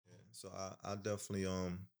So I'll definitely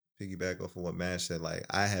piggyback off of what Mash said. Like,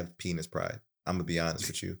 I have penis pride. I'm gonna be honest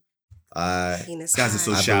with you. Penis Guys are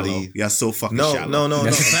so pride. shallow. Y'all so fucking shallow. No.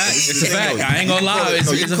 That's a fact. It's a fact. I ain't gonna lie.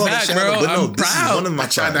 It's a fact, bro. I'm proud. One of my I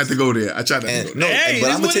tried not to go there. I tried not to go there. Hey, but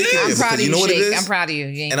I'm gonna take it there I'm proud because of you know you, what it Shake. is. I'm proud of you.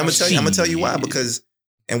 And I'm gonna tell you why. Because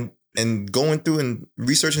and going through and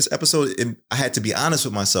researching this episode, I had to be honest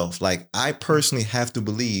with myself. Like, I personally have to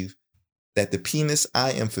believe that the penis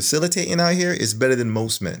I am facilitating out here is better than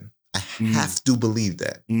most men. I have to believe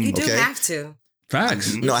that. You do have to.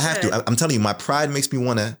 Facts. No, I have to. I'm telling you, my pride makes me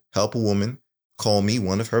want to help a woman call me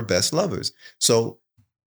one of her best lovers. So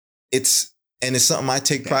it's something I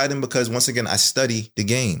take pride in because, once again, I study the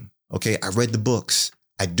game. Okay. I read the books.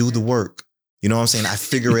 I do the work. You know what I'm saying? I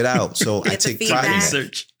figure it out. So I take pride in that.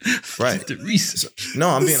 Research. Right. The research. No,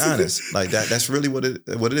 I'm being honest. Like that's really what it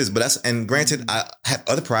is. But and granted, I have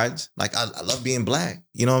other prides. Like I love being black.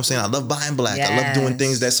 You know what I'm saying? I love buying black. I love doing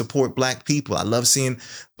things that support black people. I love seeing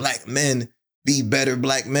black men be better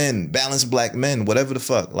black men, balanced black men, whatever the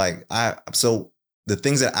fuck. Like so the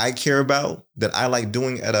things that I care about, that I like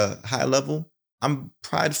doing at a high level, I'm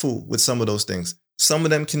prideful with some of those things. Some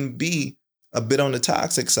of them can be a bit on the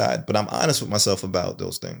toxic side, but I'm honest with myself about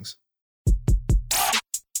those things.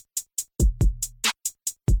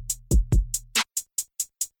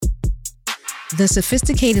 The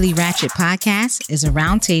Sophisticatedly Ratchet podcast is a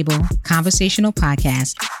roundtable, conversational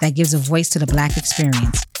podcast that gives a voice to the Black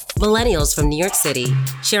experience. Millennials from New York City,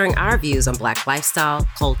 sharing our views on Black lifestyle,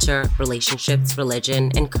 culture, relationships,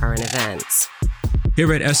 religion, and current events.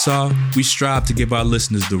 Here at SR, we strive to give our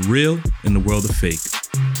listeners the real in the world of fake.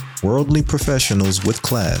 Worldly professionals with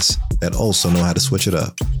class that also know how to switch it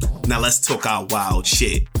up. Now let's talk our wild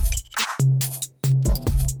shit.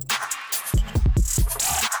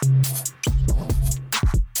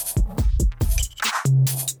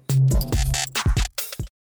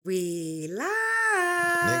 We live.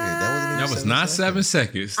 Nigga, That was not 7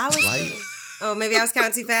 seconds. I was. Light. Oh, maybe I was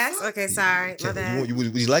counting too fast. Okay, sorry. My bad.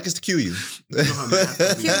 Would you like us to cue you? Cue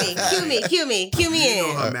me in. You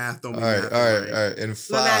know her math don't be All right. In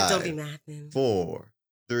My math don't 5, be mathing. 4,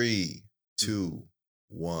 3, 2,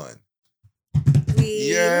 1.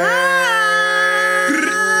 We live.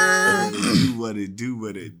 Do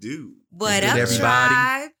what it do. What Good, up, everybody?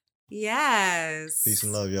 tribe? Yes. Peace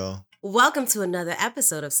and love, y'all. Welcome to another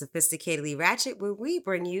episode of Sophisticatedly Ratchet, where we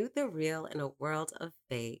bring you the real in a world of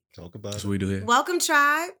fake. Talk about That's it. what we do here. Welcome,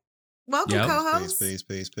 tribe. Welcome, Yep. co-host. Peace.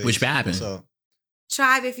 Which happened? What's up?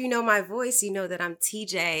 Tribe, if you know my voice, you know that I'm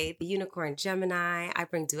TJ, the unicorn Gemini. I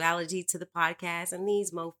bring duality to the podcast, and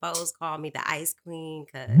these mofos call me the Ice Queen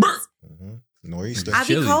because Mm-hmm. Nor'easter. I be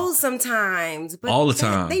Chilly. cold sometimes. But All the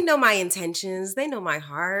time. They know my intentions. They know my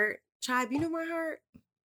heart. Tribe, you know my heart?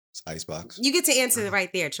 It's Icebox. You get to answer right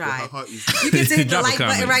there, Her Tribe. heart is- You get to hit the Drop a like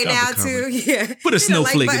button comment. right Drop now, a comment. too. Yeah. Put a Hit the like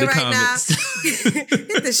snowflake in the button right now. comments.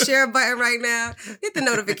 Hit the share button right now. Hit the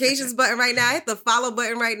notifications button right now. Hit the follow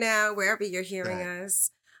button right now, wherever you're hearing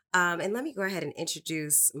us. And let me go ahead and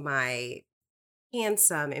introduce my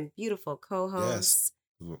handsome and beautiful co-hosts.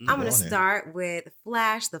 I'm going to start with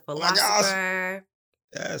Flash, the my gosh. philosopher.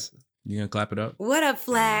 Yes. You gonna clap it up? What up,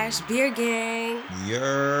 Flash? Beer gang.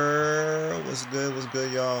 What's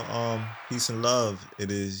good, y'all? Peace and love.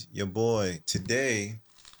 It is your boy. Today,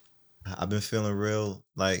 I've been feeling real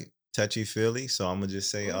like touchy-feely, so I'm gonna just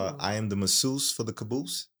say I am the masseuse for the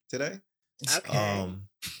caboose today. Okay.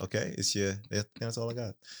 Okay, that's all I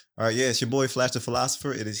got. All right, it's your boy Flash the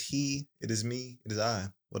philosopher. It is he, it is me, it is I.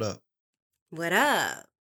 What up? What up?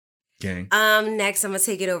 Gang. Next, I'm going to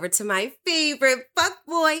take it over to my favorite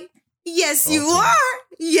fuckboy. Yes, you Okay. are.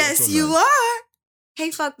 Yes, Okay, you man. are. Hey,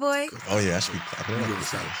 fuckboy. Oh yeah, I should be clapping. You it up. gonna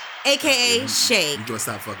stop. AKA Shake. You gonna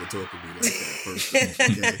stop fucking talking to me like that first off,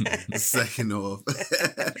 okay? Second off,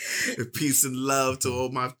 peace and love to all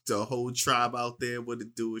the whole tribe out there. What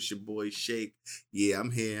it do? It's your boy Shake. Yeah, I'm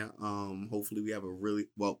here. Hopefully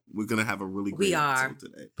we're gonna have a really great We are. episode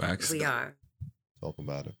today. Facts. We are. Talk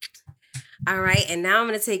about it. All right, and now I'm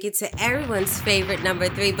going to take it to everyone's favorite number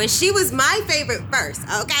 3, but she was my favorite first,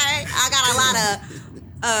 okay? I got a lot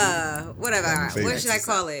of, whatever. What should I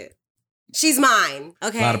call it? She's mine,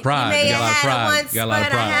 okay? A lot of pride. You may You got a lot of have had pride. her once, You got a lot of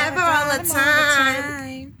but I pride. have her all the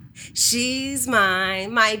time. She's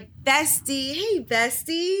mine, my bestie. Hey,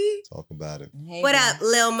 bestie. Talk about it. Hey, What girl. up,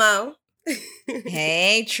 Lil Mo?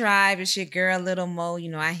 Hey, tribe. It's your girl, Little Mo. You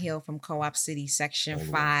know, I hail from Co-op City, Section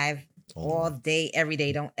Oh, 5. Oh, All day, every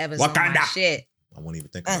day. Don't ever zone my Wakanda. shit. I won't even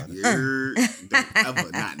think about it. Don't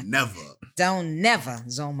ever, not never. Don't never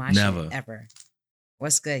zone my Never. shit, ever.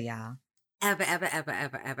 What's good, y'all?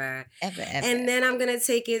 ever. And then I'm going to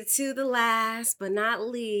take it to the last but not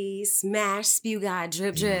least, Smash Spew God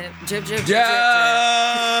Drip. Yo,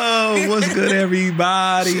 what's good,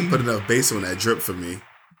 everybody? Put enough bass on that drip for me.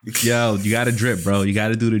 Yo, you got to drip, bro. You got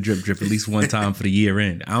to do the drip at least one time for the year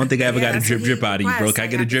end. I don't think I ever got a drip out of you, bro. Can I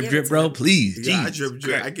get a drip, bro? Please. Yeah, I drip.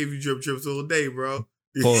 I give you drips all day, bro.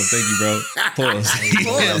 Pause. Thank you, bro. Pause.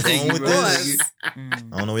 Thank you, bro.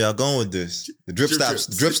 I don't know where y'all going with this. The drip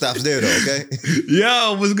stops there though, okay?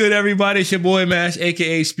 Yo, what's good, everybody? It's your boy Mash,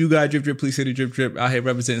 aka Spew God Drip. Please say the drip. Out here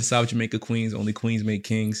representing South Jamaica, Queens. Only Queens make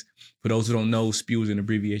kings. For those who don't know, Spew is an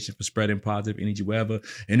abbreviation for spreading positive energy wherever.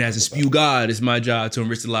 And as a Spew God, it's my job to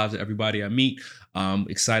enrich the lives of everybody I meet. I'm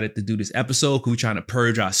excited to do this episode because we're trying to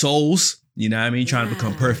purge our souls. You know what I mean? Trying to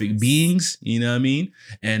become perfect beings. You know what I mean?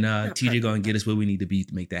 And TJ going to get us where we need to be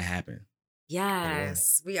to make that happen.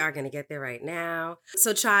 Yes, we are going to get there right now.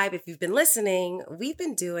 So, Tribe, if you've been listening, we've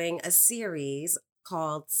been doing a series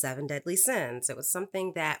called 7 Deadly Sins. It was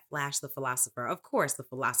something that Flash the Philosopher, of course, the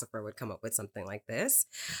philosopher would come up with something like this.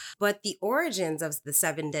 But the origins of the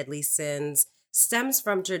 7 Deadly Sins stems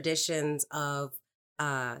from traditions of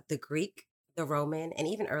the Greek, the Roman, and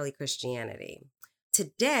even early Christianity.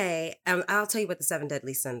 Today, I'll tell you what the 7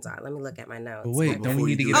 deadly sins are. Let me look at my notes. But wait, don't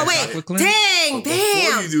we need to get chocolate cleanse? Dang,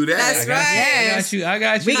 before you do that, that's right. I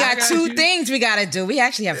got you. We got two things we got to do. We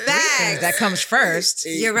actually have 3 things that comes first.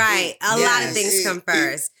 You're right. A lot of things come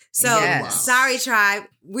first. So, sorry, Tribe.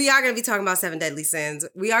 We are going to be talking about 7 deadly sins.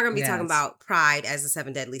 We are going to be talking about pride as a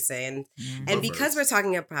 7 deadly sin. And because we're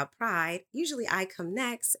talking about pride, usually I come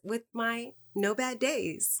next with my no bad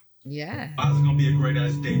days. Yeah. It's gonna be a great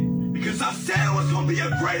ass day. Because I said it was gonna be a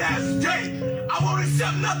great ass day. I won't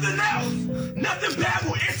accept nothing else. Nothing bad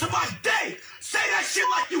will enter my day. Say that shit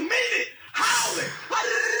like you mean it. Howl it.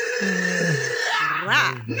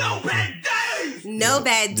 No bad days. No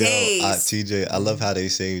bad days. TJ, I love how they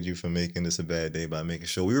saved you from making this a bad day by making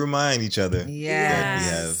sure we remind each other that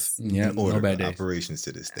we have order no bad operations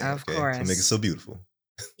to this thing. Of course. So make it so beautiful.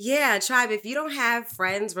 Yeah, Tribe, if you don't have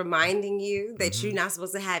friends reminding you that you're not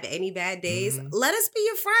supposed to have any bad days, let us be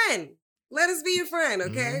your friend. Let us be your friend,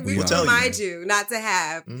 okay? We will remind you not to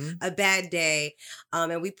have a bad day.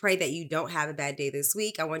 And we pray that you don't have a bad day this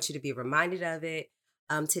week. I want you to be reminded of it.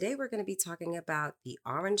 Today, we're going to be talking about the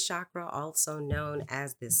orange chakra, also known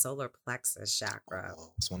as the solar plexus chakra.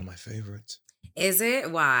 Oh, it's one of my favorites. Is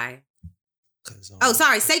it? Why?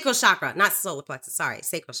 Sorry, sacral chakra, not solar plexus. Sorry,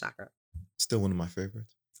 sacral chakra. Still one of my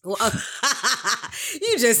favorites. Well,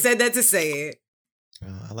 you just said that to say it.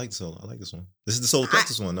 I like this one. This is the solar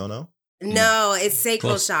plexus one. No, it's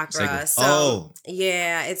sacral chakra. So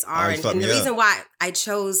yeah, it's orange. And the reason why I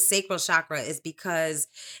chose sacral chakra is because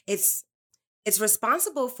it's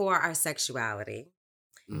responsible for our sexuality.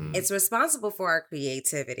 It's responsible for our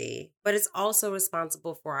creativity, but it's also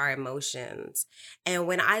responsible for our emotions. And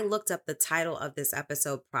when I looked up the title of this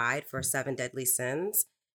episode, Pride for 7 Deadly Sins,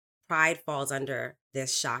 pride falls under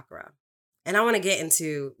this chakra. And I want to get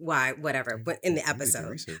into why, whatever, but in the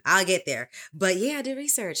episode. I'll get there. But yeah, I did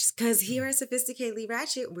research because here at Sophisticatedly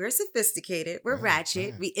Ratchet, we're sophisticated. We're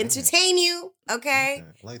ratchet. We entertain you, okay?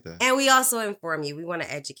 I like that. And we also inform you. We want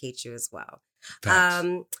to educate you as well. Facts.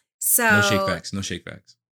 So no shake facts. No shake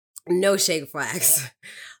facts. No shake facts.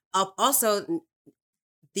 Also,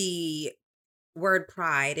 the word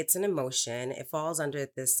pride, it's an emotion. It falls under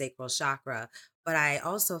the sacral chakra. But I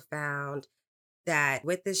also found that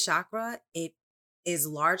with this chakra, it is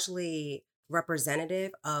largely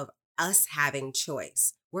representative of us having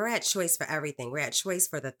choice. We're at choice for everything. We're at choice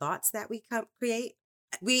for the thoughts that we create.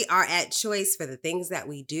 We are at choice for the things that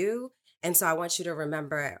we do. And so I want you to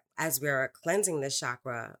remember as we're cleansing this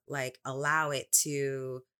chakra, like allow it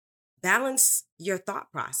to balance your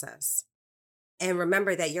thought process. And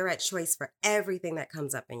remember that you're at choice for everything that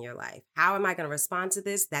comes up in your life. How am I going to respond to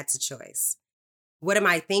this? That's a choice. What am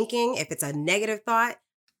I thinking? If it's a negative thought,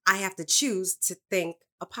 I have to choose to think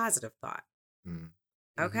a positive thought.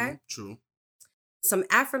 Okay? True. Some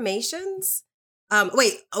affirmations. I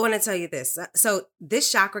want to tell you this. So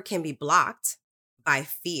this chakra can be blocked by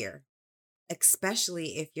fear,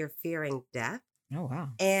 especially if you're fearing death. Oh, wow.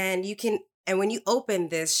 And when you open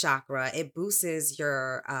this chakra, it boosts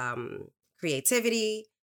your creativity.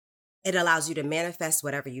 It allows you to manifest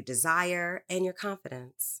whatever you desire and your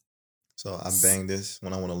confidence. So I bang this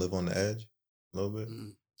when I want to live on the edge a little bit.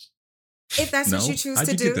 If that's what you choose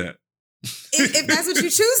to do. Get that? If that's what you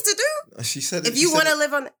choose to do. She said if you want to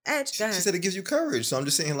live on the edge, go ahead. She said it gives you courage. So I'm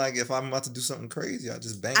just saying, like, if I'm about to do something crazy, I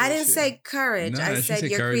just bang. I didn't say courage. No, I said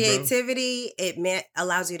your courage, creativity. Bro. It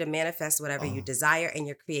allows you to manifest whatever you desire and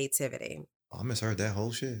your creativity. I misheard that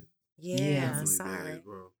whole shit. Yeah, sorry.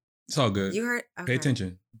 It's all good. You heard? Pay Okay.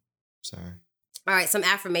 attention. Sorry. All right, some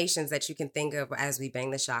affirmations that you can think of as we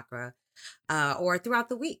bang the chakra or throughout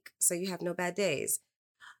the week so you have no bad days.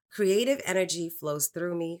 Creative energy flows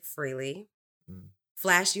through me freely.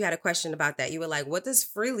 Flash, you had a question about that. You were like, what does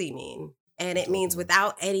freely mean? And it means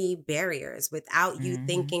without any barriers, without you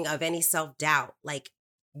thinking of any self-doubt. Like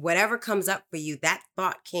whatever comes up for you, that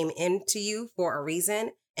thought came into you for a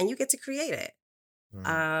reason and you get to create it.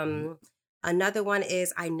 Another one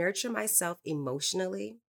is I nurture myself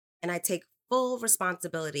emotionally and I take full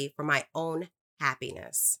responsibility for my own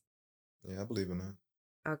happiness. Yeah, I believe in that.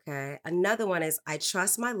 Okay. Another one is I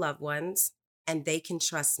trust my loved ones and they can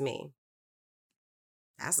trust me.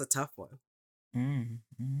 That's a tough one.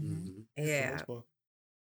 Yeah.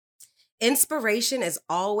 Inspiration is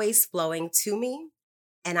always flowing to me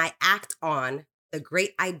and I act on the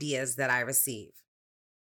great ideas that I receive.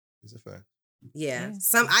 It's a fact. Yeah.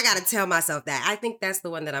 I got to tell myself that. I think that's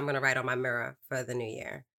the one that I'm going to write on my mirror for the new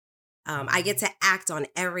year. I get to act on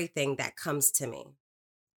everything that comes to me.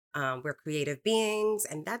 We're creative beings,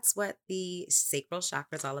 and that's what the sacral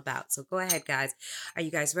chakra is all about. So go ahead, guys. Are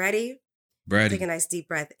you guys ready? Ready. Take a nice deep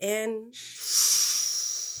breath in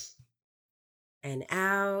and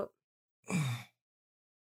out.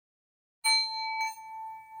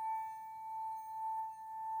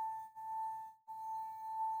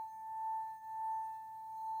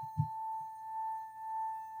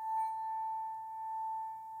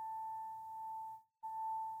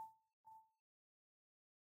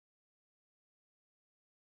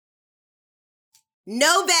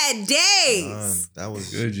 No bad days. That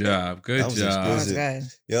was Good job. Good That was job. That was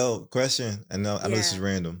exquisite. good. Yo, question. I know this is Yeah.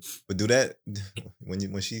 random, but do that when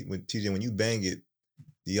TJ, when you bang it,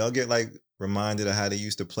 do y'all get like reminded of how they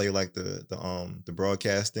used to play like the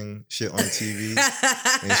broadcasting shit on the TV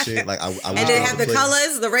and shit? Like I wish And they then have the would've played-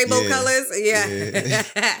 colors, the rainbow Yeah. colors.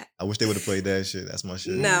 Yeah. I wish they would have played that shit. That's my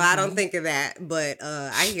shit. No, I don't think of that, but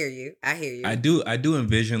I hear you. I hear you. I do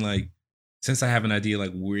envision like, since I have an idea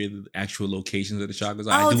like where the actual locations of the chakras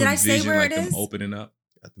are, Oh, I do did I say envision where like it them is? opening up.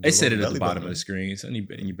 Got They said it at belly the bottom button. of the screen. It's in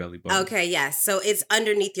your belly button. Okay, yes. So it's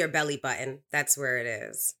underneath your belly button. That's where it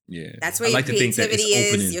is. Yeah. That's where I your like to think that creativity it's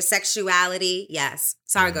is, opening. your sexuality. Yes.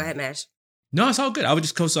 Sorry, go ahead, Mash. No, it's all good. I would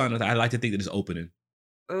just co-sign with that. I like to think that it's opening.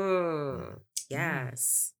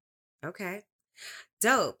 Yes. Okay.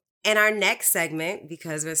 Dope. And our next segment,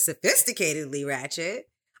 because we're sophisticatedly ratchet,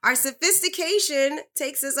 our sophistication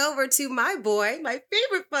takes us over to my boy, my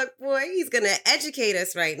favorite fuck boy. He's going to educate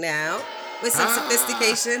us right now with some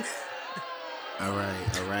sophistication. All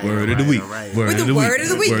right. Word of the week. All right. Word With of the the week. word of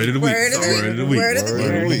the week. Word of the week. Word of the week. Word of the week. Word of the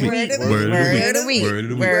Word of the week. week. Word of the Word of the week. week. Word of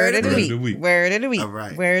the week. Word of the week. Word of the Word week. of the week. Word of the week. All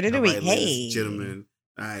right. Word of the All week. right, Hey. ladies and gentlemen.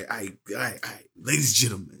 All right. Ladies and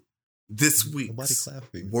gentlemen. This Nobody week's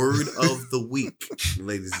clapping. word of the week,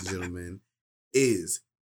 ladies and gentlemen, is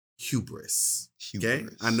hubris. Okay?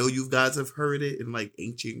 Hubris. I know you guys have heard it in like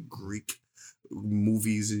ancient Greek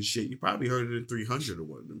movies and shit. You probably heard it in 300 or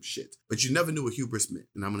one of them shit. But you never knew what hubris meant.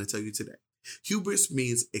 And I'm going to tell you today. Hubris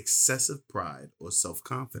means excessive pride or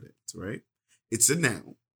self-confidence, right? It's a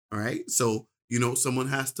noun, all right? So, someone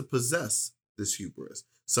has to possess this hubris.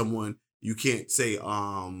 Someone, you can't say,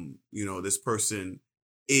 this person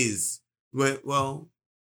is,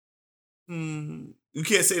 you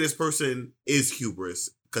can't say this person is hubris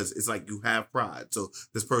because it's like you have pride. So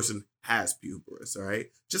this person has hubris, all right?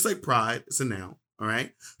 Just like pride, it's a noun, all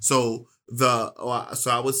right? So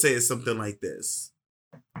I would say it's something like this.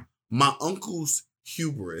 My uncle's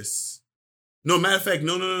hubris. No, matter of fact,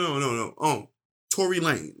 no. Tory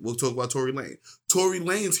Lane. We'll talk about Tory Lane. Tory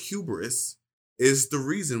Lane's hubris is the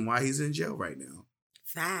reason why he's in jail right now.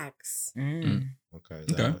 Facts. Okay.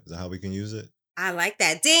 Is that how we can use it? I like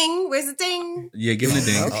that. Ding. Where's the ding? Yeah, give him the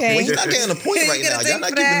ding. Okay. Well, you're not getting a point right You get a now. ding Y'all not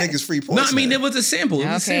for giving that. niggas free points. No, I mean, now. it was a sample. It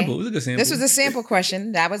was a Okay. sample. It was a good sample. This was a sample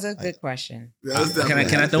question. That was a good question. Can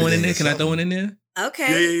I throw it in there? Can I throw it in there?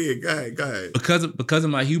 Okay. Yeah. Go ahead. Because of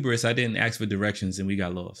my hubris, I didn't ask for directions and we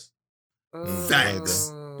got lost. Facts.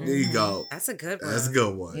 There you go. That's a good one. That's a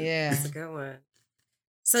good one. Yeah. That's a good one.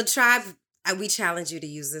 So, Tribe, we challenge you to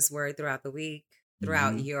use this word throughout the week,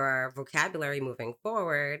 throughout your vocabulary moving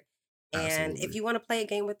forward. And Absolutely. if you want to play a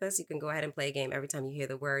game with us, you can go ahead and play a game. Every time you hear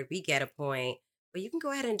the word, we get a point. But you can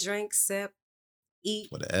go ahead and drink, sip, eat,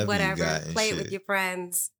 Whatever you got and play it shit. with your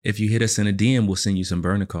friends. If you hit us in a DM, we'll send you some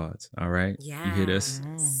burner cards. All right. Yeah. You hit us,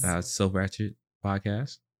 Mm. So Ratchet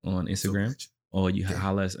Podcast on Instagram, ratchet. or you Okay.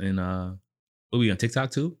 holler us in what we on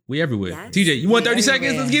TikTok too? We everywhere. Yes. TJ, you want We 30 seconds?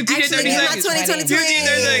 everywhere. Let's give TJ Actually, 30 give my seconds. 2020 Give TJ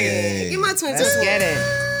 30 seconds. Give my 2020. Let's get it.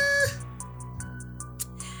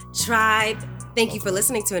 Tribe, Thank you for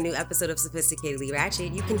listening to a new episode of Sophisticatedly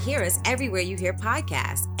Ratchet. You can hear us everywhere you hear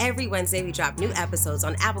podcasts. Every Wednesday, we drop new episodes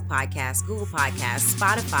on Apple Podcasts, Google Podcasts,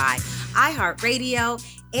 Spotify, iHeartRadio.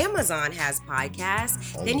 Amazon has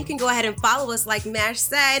podcasts. Then you can go ahead and follow us, like Mash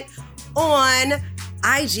said, on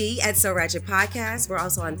IG at So Ratchet Podcast. We're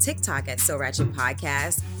also on TikTok at So Ratchet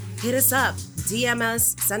Podcast. Hit us up, DM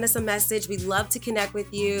us, send us a message. We'd love to connect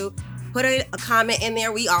with you. Put a comment in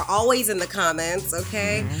there. We are always in the comments,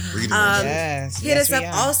 okay? Yes. Hit us up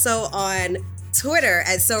also on Twitter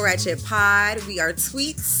at So Ratchet Pod. We are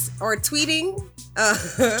tweeting.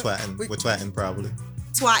 Twatting. We're twatting probably.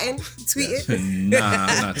 Tweeting. Nah,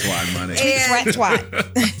 I'm not twatting, my nigga.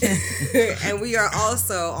 Twat. And we are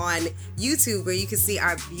also on YouTube where you can see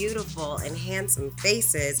our beautiful and handsome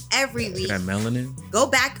faces every week. That melanin. Go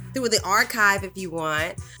back through the archive if you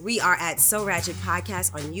want. We are at So Ratchet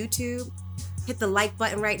Podcast on YouTube. Hit the like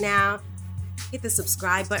button right now. Hit the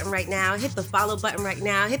subscribe button right now. Hit the follow button right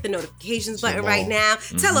now. Hit the notifications button right now.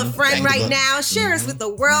 Tell a friend right now. Share us with the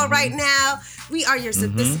world right now. We are your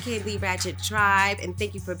Sophisticatedly Ratchet tribe, and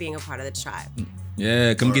thank you for being a part of the tribe.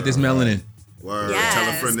 Yeah, come get this melanin. Word. Yes, Tell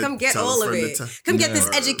a friend come get tell a all of friend it. to Come get this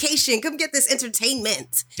Word. education. Come get this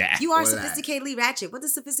entertainment. Yeah. You are All that. Sophisticatedly Ratchet. What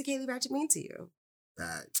does Sophisticatedly Ratchet mean to you?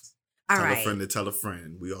 Facts. All Tell right. a friend to tell a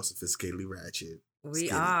friend. We are Sophisticatedly Ratchet. We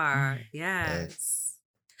get it. are. Yes.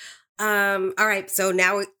 All right. So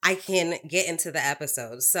now I can get into the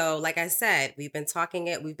episode. So, like I said, we've been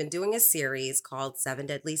doing a series called 7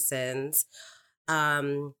 Deadly Sins.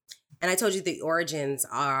 And I told you the origins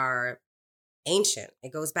are ancient.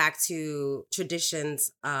 It goes back to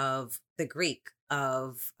traditions of the Greek,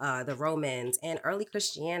 of the Romans, and early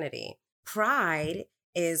Christianity. Pride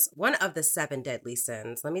is one of the 7 deadly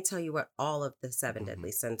sins. Let me tell you what all of the 7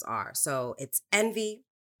 deadly sins are. So it's envy,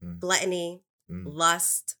 gluttony,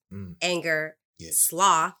 lust, anger,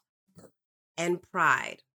 sloth, and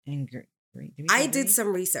pride. Anger. I did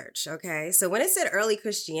some research, okay? So when it said early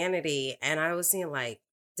Christianity, and I was seeing like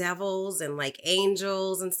devils and like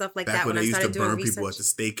angels and stuff like Back that when when I they used to started doing burn research. people at the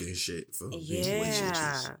stake and shit for being Yeah.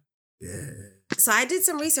 witches. Yeah. So I did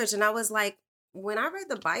some research and I was like, when I read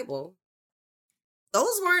the Bible,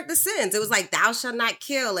 those weren't the sins. It was like, thou shalt not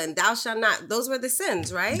kill and thou shalt not. Those were the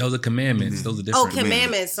sins, right? Those are commandments. Those are Oh, different.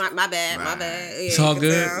 commandments. Sorry, my bad. My Right. bad. Yeah, It's all you can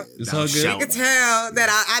good. tell. It's Thou all good. shalt. You can tell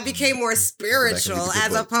that I became more spiritual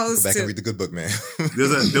as opposed Go back to. and read the good book, man.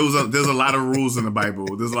 There's a lot of rules in the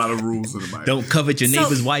Bible. There's a lot of rules in the Bible. Don't covet your So-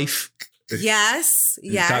 neighbor's wife. Yes, Cock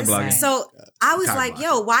yes. blocking. So I was Cock like, blocking.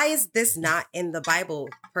 yo, why is this not in the Bible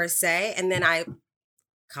per se? And then I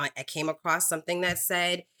came across something that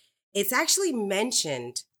said it's actually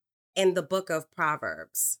mentioned in the book of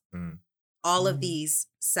Proverbs. All of these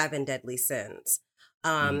 7 deadly sins.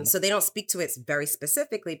 So they don't speak to it very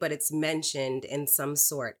specifically, but it's mentioned in some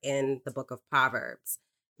sort in the book of Proverbs.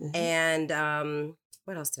 And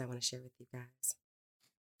what else did I want to share with you guys?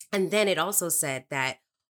 And then it also said that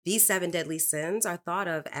these 7 deadly sins are thought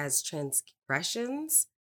of as transgressions,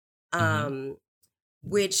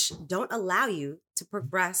 which don't allow you to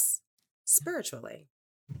progress spiritually.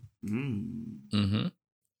 Mm-hmm.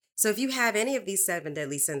 So if you have any of these 7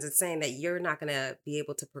 deadly sins, it's saying that you're not going to be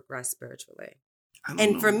able to progress spiritually. I don't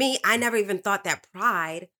And know. for me, I never even thought that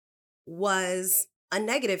pride was a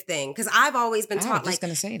negative thing because I've always been I was taught just like,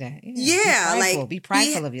 gonna say that. Yeah, be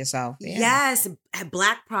prideful of yourself. Yeah. yes,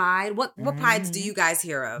 black pride. What prides do you guys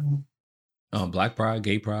hear of? Black pride,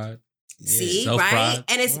 gay pride. See, Self-pride. right?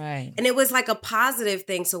 And it's Right. and it was like a positive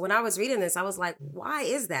thing. So when I was reading this, I was like, why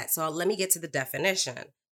is that? So let me get to the definition.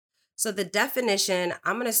 So the definition,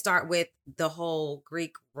 I'm going to start with the whole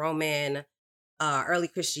Greek, Roman, early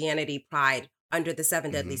Christianity pride under the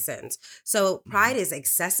 7 deadly sins. So pride is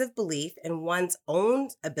excessive belief in one's own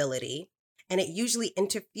ability, and it usually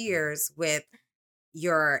interferes with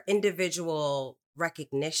your individual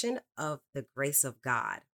recognition of the grace of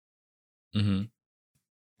God.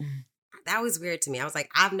 Mm-hmm. That was weird to me. I was like,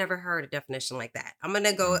 I've never heard a definition like that. I'm going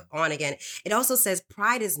to go on again. It also says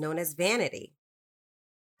pride is known as vanity.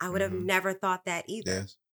 I would have never thought that either.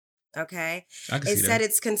 Yes. Okay. I can It see said that.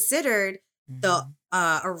 it's considered the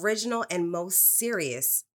original and most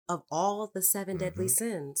serious of all the 7 deadly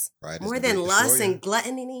sins. Pride is More the than great lust destroyer. and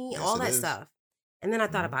gluttony, Yes, all it that is. stuff. And then I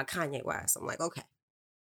thought about Kanye West. I'm like, okay.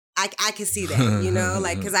 I could see that, you know,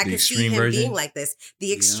 like, because I The could see extreme him version? being like this.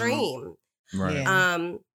 The extreme. Right.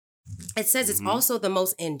 Yeah. It says it's also the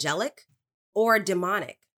most angelic or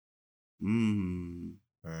demonic. Mm.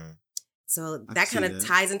 So I that see kind of that.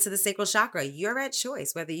 ties into the sacral chakra. You're at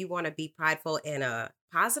choice whether you want to be prideful in a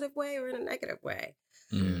positive way or in a negative way.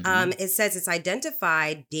 Mm. It says it's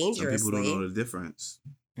identified Some people dangerously, don't know the difference.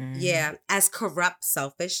 yeah, as corrupt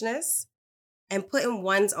selfishness and putting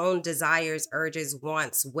one's own desires, urges,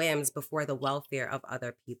 wants, whims before the welfare of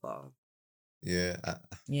other people. Yeah, I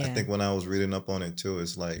Yeah. think when I was reading up on it too,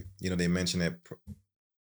 it's like, they mentioned that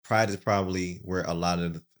pride is probably where a lot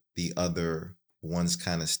of the other ones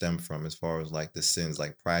kind of stem from, as far as like the sins.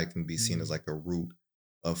 Like pride can be seen as like a root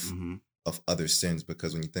of Mm-hmm. of other sins,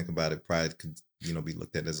 because when you think about it, pride could, be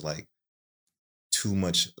looked at as like too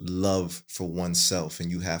much love for oneself,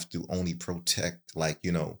 and you have to only protect, like,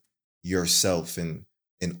 yourself in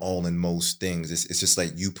all and most things. It's just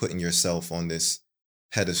like you putting yourself on this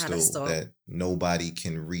pedestal that nobody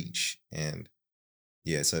can reach. And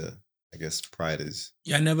yeah, I guess pride is.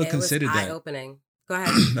 Yeah, I never considered was that. eye-opening. Go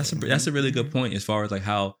ahead. That's a really good point, as far as like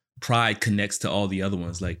how pride connects to all the other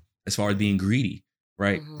ones. Like as far as being greedy,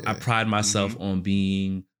 right? Mhm. I pride myself on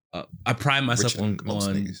being. I pride myself Richer on than most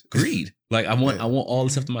niggas. greed. Like I want Yeah. all the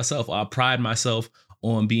stuff to myself. I pride myself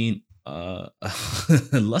on being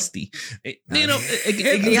lusty. It can Be go, honest. it can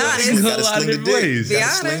go a Gotta lot of sling the different dick. ways. Be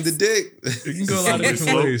Gotta sling the honest. dick. It can go a lot of different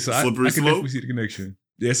Slope. ways. So I Slippery can definitely slope. see the connection.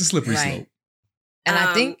 Yeah, it's a slippery Right. slope. And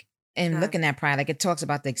I think yeah. in looking at pride, like it talks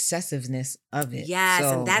about the excessiveness of it. Yes,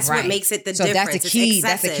 So, and that's right. what makes it the So difference. that's the It's key.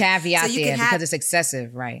 That's the excessive. caveat So you there can have- because it's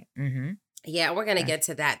excessive, right? Mm-hmm. Yeah, we're going to Okay. get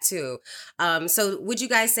to that too. So would you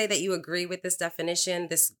guys say that you agree with this definition,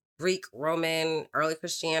 this Greek, Roman, early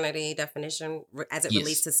Christianity definition as it Yes.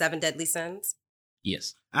 relates to 7 deadly sins?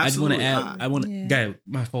 Yes. Absolutely. I just want to add. I want to. Yeah. Go ahead.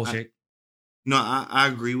 My fault, Shake. No, I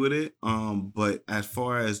agree with it. But as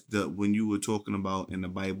far as when you were talking about in the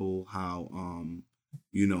Bible how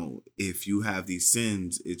if you have these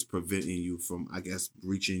sins, it's preventing you from, I guess,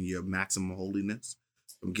 reaching your maximum holiness,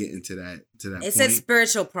 from getting to that It point. says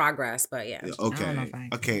spiritual progress, but yeah. I don't know Okay. if I-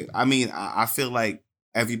 Okay. I mean, I feel like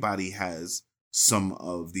everybody has some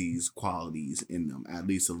of these qualities in them, at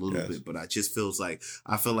least a little Yes. bit. But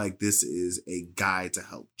I feel like this is a guide to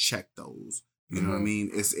help check those. You know what I Mhm.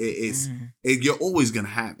 mean? It's Mhm. you're always gonna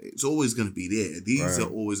have it. It's always gonna be there. These Right. are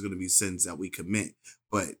always gonna be sins that we commit.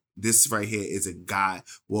 But this right here is a guide.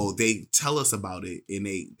 Well, they tell us about it and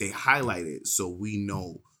they highlight it so we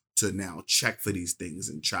know to now check for these things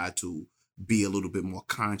and try to be a little bit more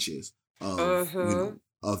conscious of Mhm.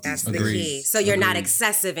 of That's these the things. Agreed. key. So you're not Agreed.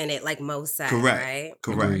 excessive in it like Mo said, Correct. right?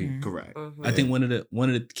 Correct. Agreed. Correct. Mhm. I think one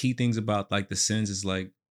of the key things about like the sins is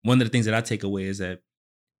like, one of the things that I take away is that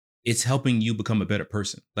it's helping you become a better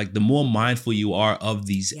person. Like the more mindful you are of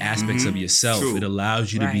these Yeah. aspects of Mhm. yourself, True. it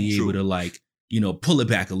allows you to Right. be able True. to like, pull it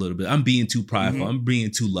back a little bit. I'm being too prideful. Mhm. I'm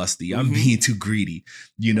being too lusty. I'm Mhm. being too greedy,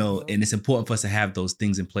 Mhm. and it's important for us to have those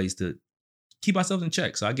things in place to keep ourselves in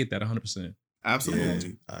check. So I get that 100%.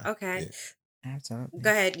 Absolutely. Okay. Yeah. Absolutely.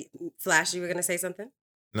 Go ahead, Flash. You were going to say something?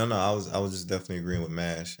 No, I was just definitely agreeing with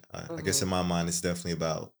Mash. I guess in my mind, it's definitely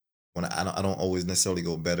about when I don't always necessarily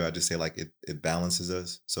go better. I just say like it balances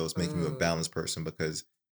us, so it's making you a Mm. balanced person, because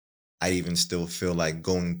I even still feel like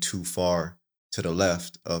going too far to the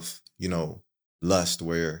left of lust,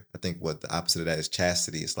 where I think what the opposite of that is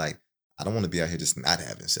chastity. It's like I don't want to be out here just not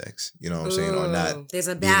having sex, you know what I'm saying, or not There's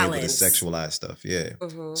a being able to balance. sexualize stuff. Yeah.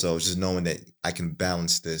 Mhm. So it's just knowing that I can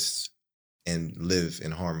balance this and live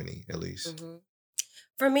in harmony, at least. Mhm.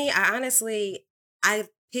 For me, I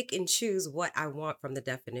pick and choose what I want from the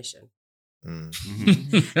definition. Mm.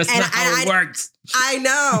 Mhm. That's And not how I- it works. I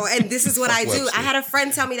know, and this is what Fuck I do. Webster. I had a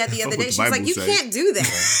friend tell me that the Fuck other what day. the She was like, Bible "You say." can't do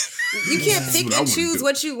that. You can't Yeah. pick That's what I and wanna choose do.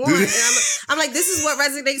 what you want." And I'm like, "This is what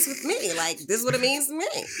resonates with me. Like, this is what it means to me."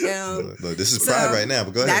 Look, this is so pride right now,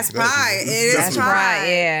 but go ahead. That's Go ahead. pride. It is That's pride. right.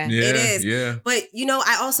 Yeah. It is. Yeah. But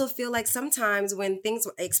I also feel like sometimes when things,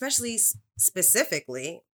 especially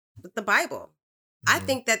specifically with the Bible, I Mhm.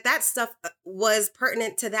 think that stuff was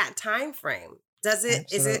pertinent to that time frame. Is it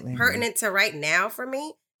Absolutely. pertinent to right now for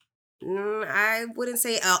me? I wouldn't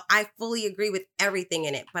say I fully agree with everything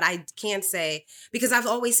in it, but I can say, because I've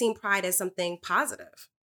always seen pride as something positive.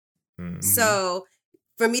 Mm. So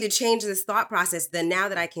for me to change this thought process, then now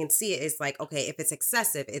that I can see it, it's like, okay, if it's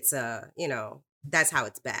excessive, it's that's how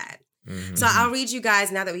it's bad. Mhm. So I'll read you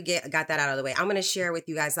guys, now that we got that out of the way, I'm going to share with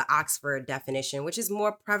you guys the Oxford definition, which is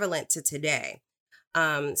more prevalent to today.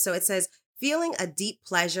 So it says, feeling a deep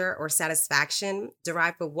pleasure or satisfaction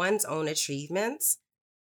derived from one's own achievements,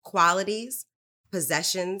 qualities,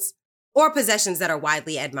 possessions that are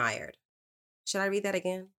widely admired. Should I read that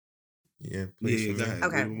again? Yeah, please. Yeah, for go me. ahead.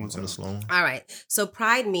 Okay. Read it one On the time. slow one. All right. So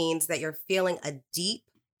pride means that you're feeling a deep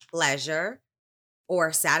pleasure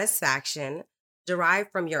or satisfaction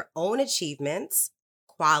derived from your own achievements,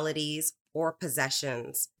 qualities, or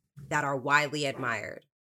possessions that are widely admired.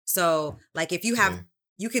 So, like if you have, Yeah.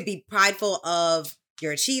 you could be prideful of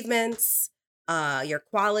your achievements, your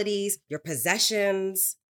qualities, your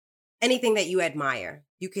possessions, anything that you admire.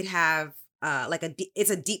 You could have it's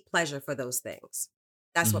a deep pleasure for those things.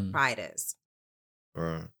 That's what Mhm. pride is.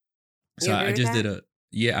 Right. You So agree I with just that?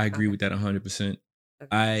 I agree Okay. with that 100%.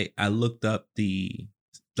 Okay. I looked up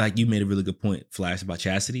like you made a really good point, Flash, about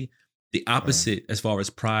chastity. The opposite as far as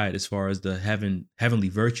pride, as far as the heavenly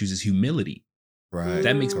virtues is humility. Right.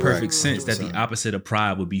 That makes perfect Mm. sense that the 100%. opposite of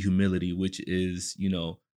pride would be humility, which is,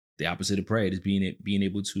 the opposite of pride is being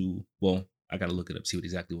able to, well, I got to look it up, see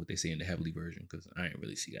exactly what they say in the heavenly version because I didn't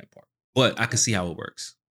really see that part. But I can see how it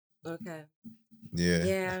works. Okay. Yeah.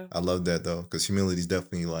 Yeah. I love that though, because humility is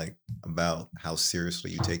definitely like about how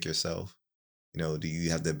seriously you take yourself. Do you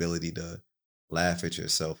have the ability to laugh at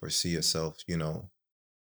yourself or see yourself,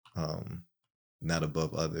 not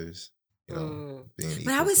above others, Mm. being equal.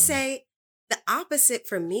 But I would to them. say the opposite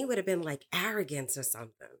for me would have been like arrogance or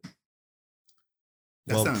something.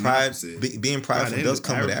 That's well, not an pride, opposite. being prideful Pride does and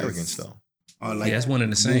come with arrogance arrogance though. Or Yeah, that's one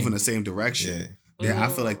and the move in same. the same direction. Yeah. I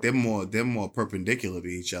feel like they're more perpendicular to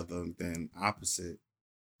each other than opposite.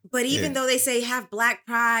 But even Yeah. though they say have black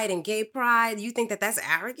pride and gay pride, you think that that's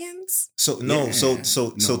arrogance? So no, Yeah.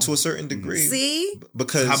 so No. to a certain degree, See?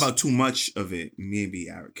 because How about too much of it? Maybe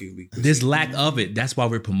arrogant. There's lack of it. That's why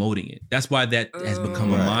we're promoting it. That's why that has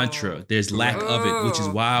become a Right. mantra. There's lack of it, which is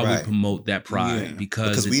why Right. we promote that pride Yeah.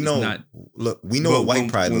 because we it's know, not. look, we know But what white when-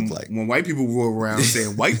 pride when, look like. When white people go around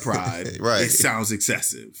saying white pride, Right. it sounds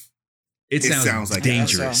excessive. It sounds, sounds like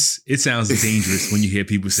dangerous. It sounds dangerous when you hear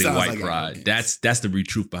people say Sounds white like pride. arrogance. That's the real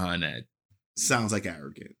truth behind that. Sounds like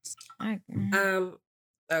arrogance.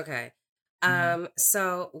 Okay.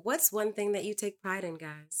 So what's one thing that you take pride in,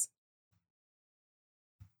 guys?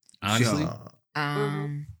 Honestly, Uh,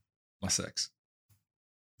 my sex.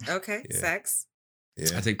 Okay. Yeah. Sex.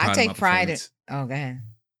 yeah. I take pride. I in take my pride in. performance. Oh, go ahead.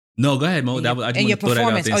 No, go ahead, Mo. In That your- was, I just in your wanted to throw that out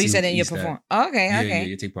performance. there Oh, and you see said what in your said. performance. Okay, Yeah, okay. yeah,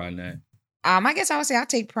 you take pride in that. I guess I would say I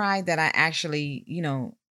take pride that I actually,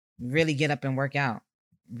 really get up and work out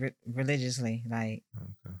religiously. Like,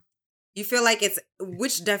 Okay. You feel like it's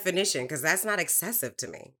which definition? Because that's not excessive to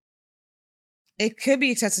me. it could be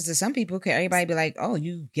excessive to some people. Could everybody be like, oh,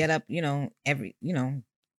 you get up,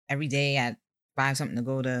 every day at 5 something to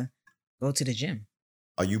go to the gym.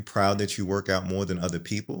 Are you proud that you work out more than other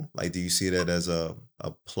people? Like, do you see that as a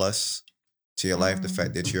plus to your life? The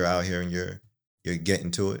fact that you're out here and you're getting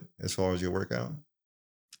to it as far as your workout.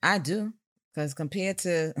 I do, because compared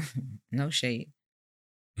to no shade,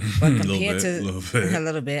 but compared to a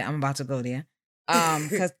little bit, I'm about to go there.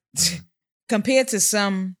 Because compared to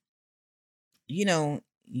some,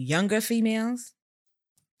 younger females,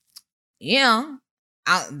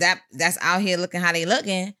 that's out here looking how they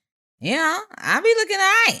looking. I be looking all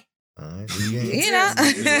right. All right. You ain't-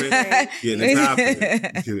 Get it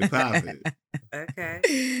poppin'. Get it poppin'.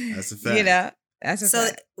 Okay. That's a fact. That's a So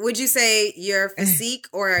fact. would you say your physique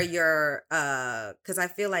or your because I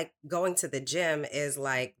feel like going to the gym is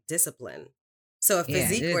like discipline. So if Yeah,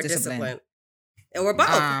 physique it is or discipline. discipline. Or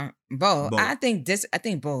both. Both. Both. I think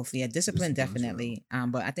both. Yeah, discipline Discipline as definitely.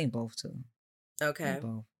 But I think both too. I Okay. think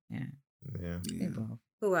both. Yeah, Yeah. I think both.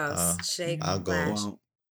 Who else? Shake. I'll go. Flash. Well,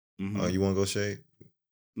 Oh, you want to go Shay?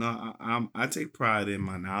 no, I take pride in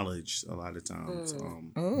my knowledge a lot of times.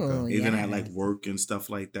 Oh, Even yeah. at like work and stuff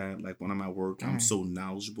like that. Like when I'm at work, I'm Mm. so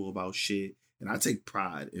knowledgeable about shit, and I take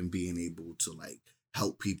pride in being able to like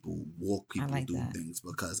help people, walk people like through that. things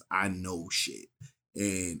because I know shit,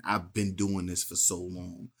 and I've been doing this for so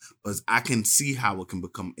long. But I can see how it can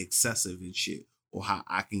become excessive and shit, or how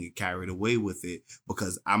I can get carried away with it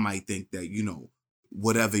because I might think that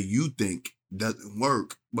whatever you think doesn't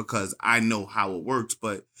work because I know how it works.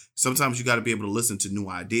 But sometimes you got to be able to listen to new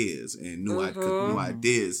ideas, and new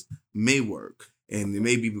ideas may work. And it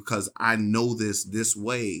may be because I know this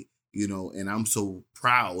way, and I'm so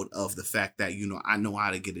proud of the fact that, I know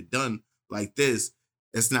how to get it done like this.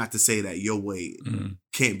 It's not to say that your way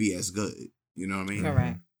can't be as good. You know what I mean?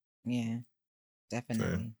 Correct. Yeah,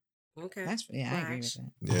 definitely. Okay. I agree with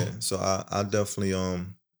that. Yeah. So I'll definitely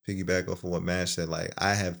piggyback off of what Mash said. Like,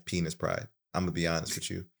 I have penis pride. I'm gonna be honest with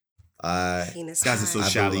you. Penis Guys are so pride. I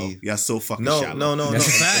shallow. believe- Y'all so fucking No. shallow. That's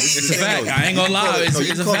a fact. It's a fact. I ain't gonna lie. No, It's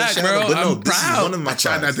you a call it fact, shallow, bro. but no, I'm this is one proud. of my I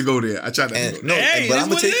try not prides. to go there. I try not to And go there. no, Hey, but it I'm is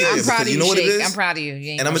gonna what take it it there is. I'm proud because of you you, know what it Shake. is. I'm proud of you.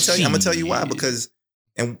 You ain't And I'm gonna gonna tell you why, Shit. because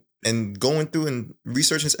and going through and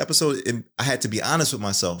researching this episode, I had to be honest with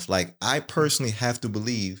myself. Like, I personally have to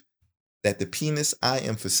believe that the penis I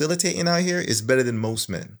am facilitating out here is better than most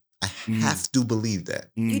men. I have to believe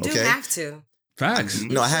that. You do Okay? have to. Facts.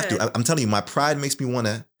 No, I have should. to. I'm telling you, my pride makes me want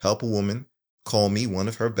to help a woman call me one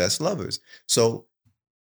of her best lovers. So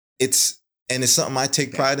it's something I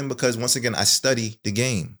take pride in because, once again, I study the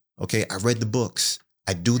game. Okay, I read the books.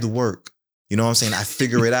 I do the work. You know what I'm saying? I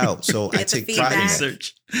figure it out. So I Get the take pride in that.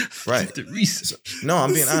 Research. Right. The research. No,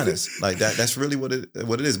 I'm being honest. Like that's really what it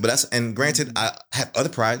is. But and granted, I have other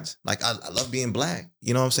prides. Like I love being black.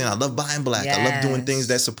 You know what I'm saying? I love buying black. I love doing things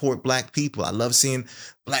that support black people. I love seeing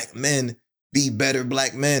black men be better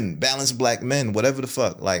black men, balanced black men, whatever the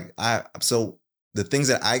fuck. Like so the things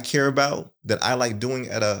that I care about, that I like doing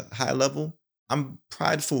at a high level, I'm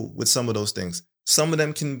prideful with some of those things. Some of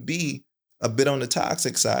them can be a bit on the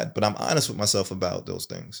toxic side, but I'm honest with myself about those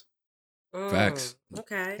things. Facts.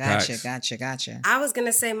 Okay. Gotcha. I was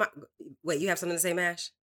gonna say wait, you have something to say, Mash?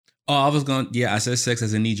 Oh, I said sex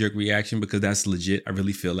as a knee-jerk reaction because that's legit. I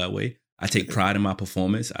really feel that way. I take pride in my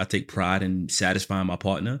performance. I take pride in satisfying my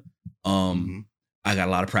partner. I got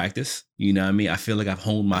a lot of practice. You know what I mean? I feel like I've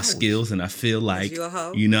honed my skills, and I feel like, you a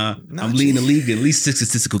hoe? you know, I'm leading the league in at least 6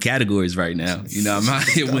 statistical categories right now. You know, I'm out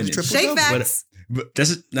here winning. Shake facts. But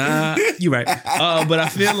you're right. But I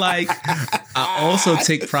feel like I also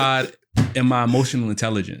take pride in my emotional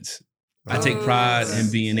intelligence. I take pride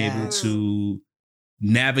in being able to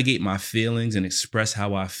navigate my feelings and express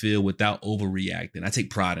how I feel without overreacting. I take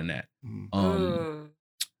pride in that.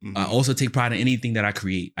 I also take pride in anything that I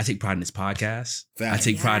create. I take pride in this podcast. I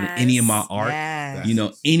take pride in any of my art. Yes. You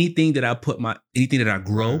know, anything that I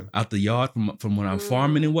grow out the yard from when I'm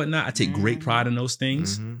farming and whatnot. I take great pride in those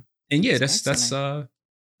things. And yeah, that's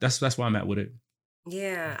where I'm at with it.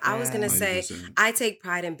 Yeah, I was gonna say 100%. I take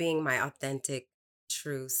pride in being my authentic,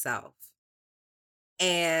 true self,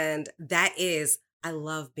 and that is, I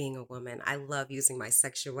love being a woman. I love using my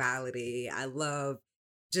sexuality. I love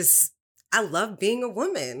being a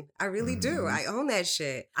woman. I really do. I own that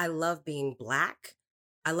shit. I love being black.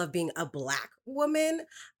 I love being a black woman.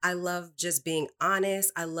 I love just being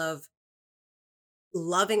honest. I love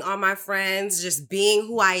loving all my friends, just being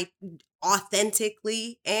who I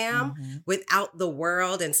authentically am without the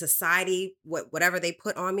world and society, whatever they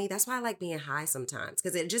put on me. That's why I like being high sometimes,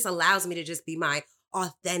 because it just allows me to just be my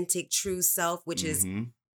authentic, true self, which is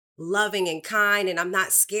loving and kind, and I'm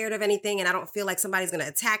not scared of anything, and I don't feel like somebody's going to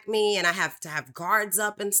attack me, and I have to have guards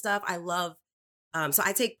up and stuff. I love, so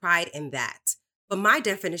I take pride in that. But my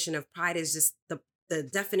definition of pride is just the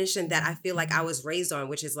definition that I feel like I was raised on,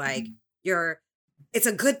 which is like, it's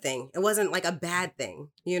a good thing. It wasn't like a bad thing.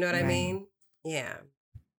 You know what I mean? Yeah.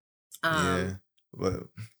 Yeah. But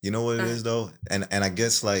you know what it is though? And I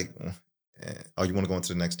guess like, oh, you want to go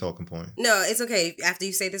into the next talking point? No, it's okay. After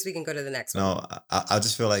you say this, we can go to the next one. No, I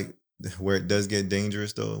just feel like where it does get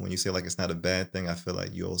dangerous though, when you say like it's not a bad thing, I feel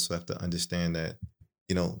like you also have to understand that,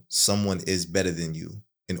 you know, someone is better than you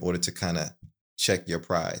in order to kind of check your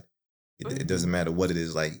pride. It doesn't matter what it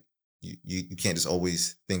is. Like you can't just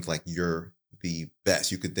always think like you're the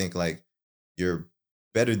best. You could think like you're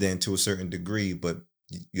better than to a certain degree, but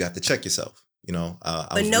you have to check yourself. You know,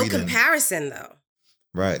 but no comparison though.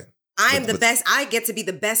 Right. I am the best. I get to be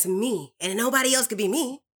the best me, and nobody else could be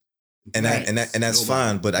me. And that's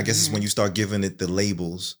fine. But I guess it's when you start giving it the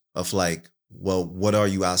labels of like, well, what are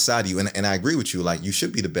you outside of you? And I agree with you. Like, you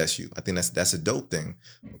should be the best you. I think that's a dope thing.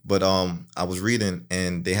 But I was reading,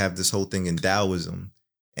 and they have this whole thing in Taoism,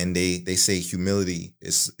 and they say humility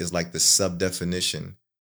is like the sub-definition.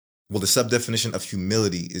 Well, the sub-definition of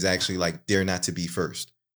humility is actually like dare not to be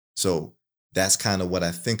first. So that's kind of what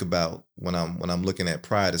I think about when I'm looking at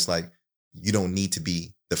pride. It's like you don't need to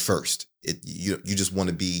be the first. You just want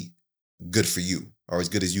to be good for you, or as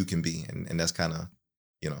good as you can be, and that's kind of,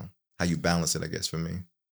 you know, how you balance it, I guess, for me.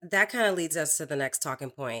 That kind of leads us to the next talking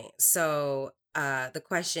point. So the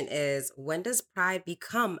question is, when does pride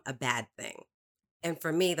become a bad thing? And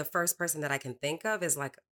for me, the first person that I can think of is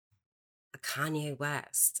like a Kanye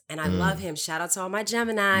West. And I love him. Shout out to all my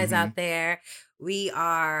Geminis out there.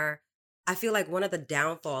 I feel like one of the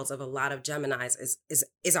downfalls of a lot of Geminis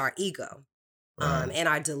is our ego and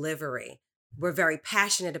our delivery. We're very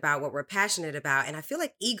passionate about what we're passionate about. And I feel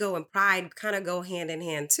like ego and pride kind of go hand in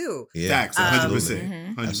hand too. Yeah, facts,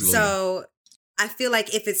 100%. 100%. So I feel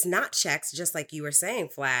like if it's not checked, just like you were saying,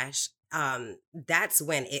 Flash, that's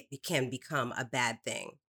when it can become a bad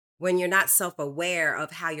thing. When you're not self-aware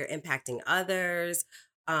of how you're impacting others,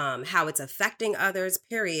 how it's affecting others,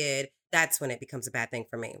 period, that's when it becomes a bad thing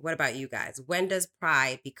for me. What about you guys? When does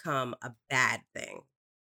pride become a bad thing?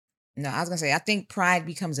 No, I was going to say, I think pride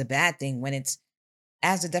becomes a bad thing when it's,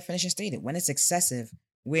 as the definition stated, when it's excessive,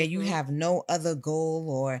 where you have no other goal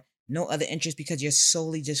or no other interest because you're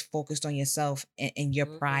solely just focused on yourself and your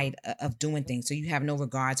pride of doing things. So you have no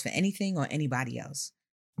regards for anything or anybody else.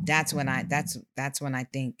 That's when that's when I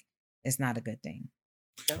think it's not a good thing.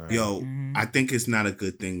 Yo, I think it's not a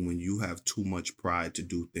good thing when you have too much pride to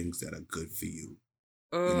do things that are good for you.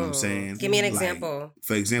 You know what I'm saying? Give me an Like, example.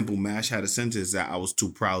 for example, MASH had a sentence that I was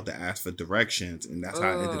too proud to ask for directions, and that's how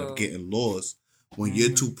I ended up getting lost. When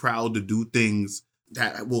you're too proud to do things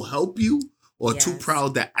that will help you, or too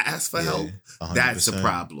proud to ask for help, 100%. that's a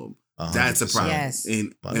problem. 100%. That's a problem. Yes.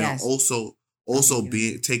 And Yes. also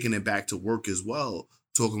being taking it back to work as well.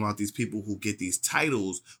 Talking about these people who get these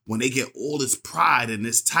titles when they get all this pride in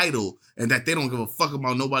this title and that they don't give a fuck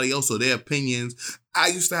about nobody else or their opinions. I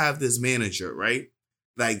used to have this manager, right?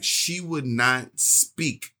 Like, she would not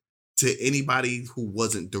speak to anybody who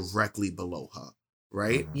wasn't directly below her,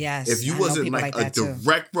 right? Yes. If you I know wasn't people like a that too.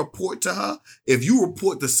 direct report to her, if you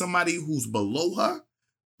report to somebody who's below her,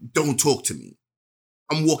 don't talk to me.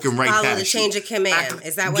 I'm walking right Follow past the change of command.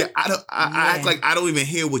 Is that what? I act like I don't even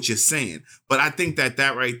hear what you're saying. But I think that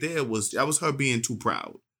right there was her being too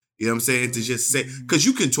proud. You know what I'm saying? To just say, because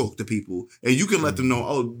you can talk to people and you can let them know,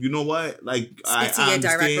 oh, you know what? Like, I Speak to your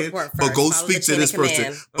direct understand, report but first. go Follow speak the to chain this of person.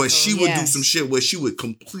 command. But she would do Yes. some shit where she would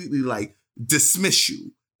completely like dismiss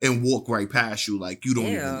you and walk right past you like you don't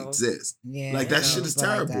even Ew. exist. Yeah, Like, that shit is people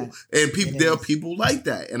like terrible. that. And people, It there are is. people like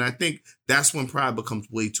that. And I think that's when pride becomes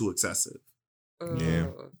way too excessive. Yeah,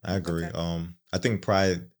 I agree. Okay. I think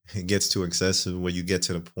pride gets too excessive where you get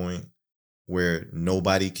to the point where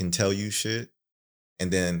nobody can tell you shit, and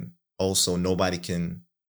then also nobody can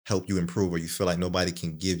help you improve, or you feel like nobody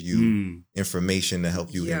can give you information to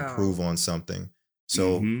help you Yeah. improve on something.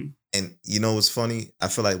 So, and you know what's funny? I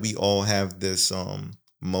feel like we all have this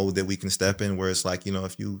mode that we can step in where it's like, you know,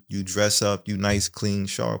 if you dress up, you nice, clean,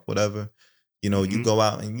 sharp, whatever, you know, you go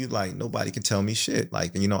out and you like, nobody can tell me shit.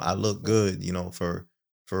 Like, you know, I look good, you know, for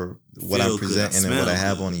what Feel I'm good, presenting I and what I smell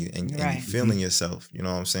have good. on you, and Right. you feeling yourself, you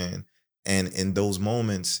know what I'm saying? And in those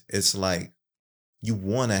moments, it's like you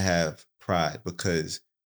want to have pride, because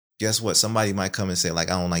guess what? Somebody might come and say,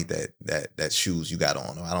 like, I don't like that shoes you got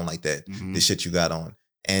on, or I don't like that this shit you got on.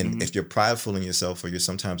 And if you're prideful in yourself, or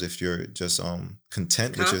if you're just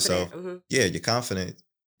content with yourself, yeah, you're confident,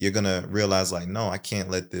 you're gonna realize like, no, I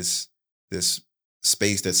can't let this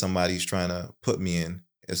space that somebody's trying to put me in,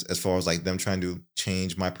 as far as like them trying to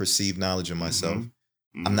change my perceived knowledge of myself,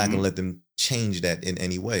 I'm not gonna let them change that in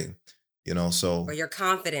any way, you know. So, Or your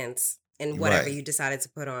confidence in whatever Right. you decided to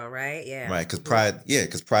put on, right? Yeah. right,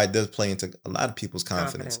 because pride does play into a lot of people's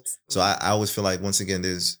confidence. So I always feel like, once again,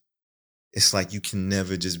 it's like you can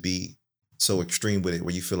never just be so extreme with it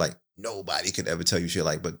where you feel like nobody could ever tell you shit,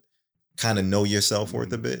 like, but kind of know your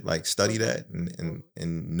self-worth a bit, like study that and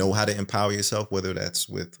know how to empower yourself, whether that's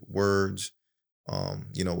with words,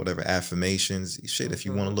 you know, whatever, affirmations, shit. If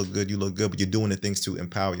you want to look good, you look good, but you're doing the things to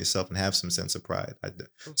empower yourself and have some sense of pride.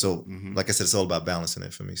 So, like I said, it's all about balancing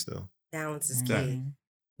it for me still. Balance is key. Mhm.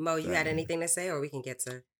 Mo, you had anything to say, or we can get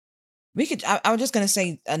to? I was just going to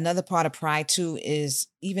say another part of pride too is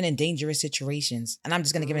even in dangerous situations. And I'm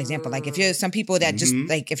just going to give an example. Like if you're some people that just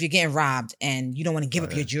like, if you're getting robbed and you don't want to give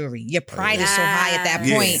up your jewelry, your pride is so high at that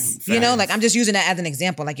Yeah. point, you know, like I'm just using that as an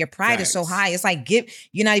example. Like your pride is so Facts. high. It's like,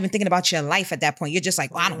 you're not even thinking about your life at that point. You're just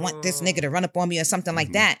like, well, I don't want this nigga to run up on me or something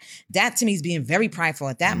like that. That to me is being very prideful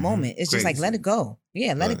at that moment. It's just like, Crazy. let it go.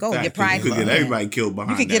 Yeah, let it go. Fact, Your pride. you could get yeah. everybody killed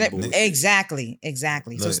behind You could that get it. bullshit. Exactly.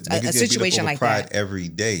 Look, So niggas a get beat up situation over like pride that. every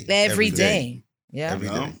day. Every day. Yeah. Every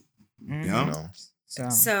Yeah. day. Mhm. Yeah. You know?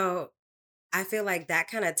 So I feel like that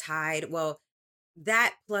kind of tied. Well,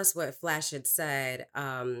 that plus what Flash had said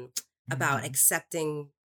about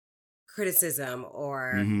accepting criticism,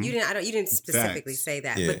 or you didn't specifically Facts. say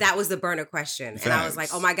that, Yeah. but that was the burner question, and I was like,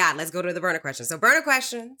 Facts. oh my god, let's go to the burner question. So burner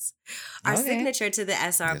questions are Okay. signature to the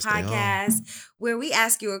SR Yes, they are. podcast, where we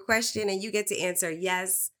ask you a question and you get to answer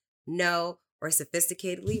yes, no, or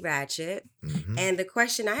sophisticatedly ratchet. Mhm. And the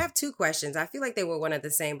question, I have two questions. I feel like they were one of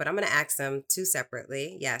the same, but I'm going to ask them two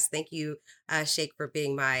separately. Yes, thank you, Shake, for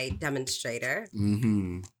being my demonstrator.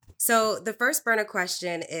 So the first burner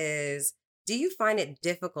question is, do you find it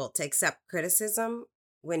difficult to accept criticism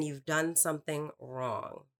when you've done something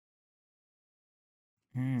wrong?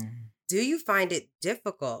 Do you find it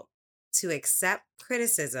difficult to accept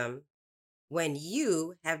criticism when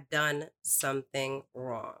you have done something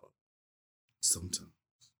wrong? Sometimes.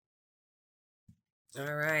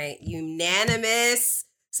 All right. Unanimous,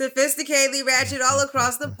 sophisticatedly ratchet all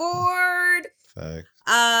across the board. Facts.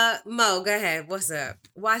 Mo, go ahead. What's up?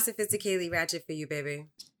 Why sophisticatedly ratchet for you, baby?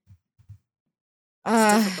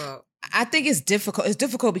 Uh, It's difficult. I think it's difficult. It's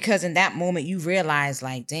difficult because in that moment you realize,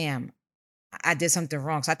 like, damn, I did something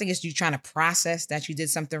wrong. So I think it's you trying to process that you did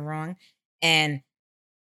something wrong. And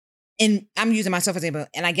I'm using myself as an example.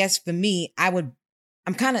 And I guess for me, I would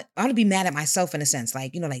be mad at myself in a sense.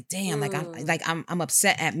 Like, you know, like, damn, I'm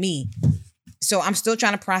upset at me. So I'm still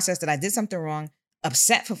trying to process that I did something wrong,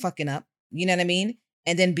 upset for fucking up. You know what I mean?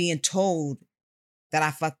 and then being told that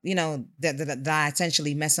I fucked, that I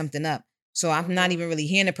essentially messed something up. So I'm not even really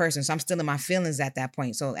hearing the person. So I'm still in my feelings at that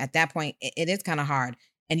point. So at that point, it is kind of hard.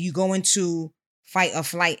 And you go into fight or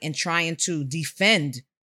flight and trying to defend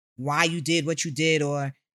why you did what you did,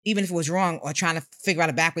 or even if it was wrong, or trying to figure out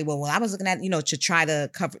a back way. Well, I was looking at, to try to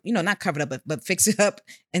cover, not cover it up, but fix it up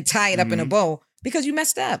and tie it up in a bow because you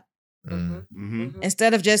messed up.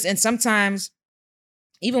 Instead of just, and sometimes,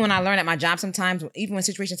 even when I learn at my job, sometimes, even when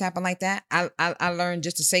situations happen like that, I learn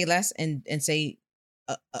just to say less and say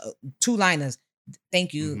two-liners.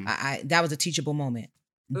 Thank you. That was a teachable moment.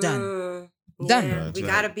 Done. Done. Yeah, we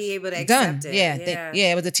got to be able to accept it.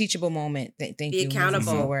 Yeah, it was a teachable moment. Thank you. Be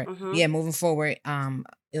accountable. Moving forward. Yeah, moving forward,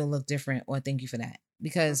 it'll look different, or thank you for that.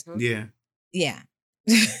 Because yeah.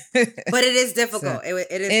 But it is difficult. So,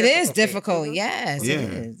 it is difficult. Yes, yeah.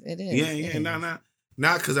 It is. Yeah.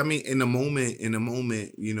 Not because I mean, in the moment,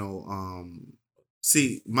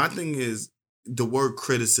 see, my thing is the word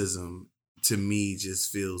criticism to me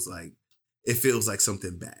just feels like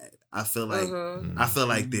something bad. I feel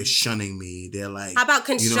like they're shunning me. They're like, how about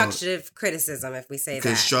constructive criticism? If we say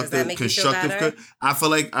that, does that make you feel better? I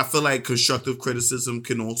feel like constructive criticism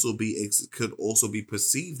can also be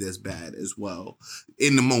perceived as bad as well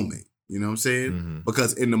in the moment. You know what I'm saying?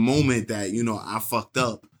 Because in the moment that I fucked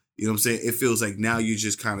up. You know what I'm saying? It feels like now you're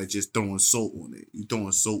just kind of just throwing salt on it. You're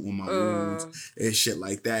throwing salt on my wounds and shit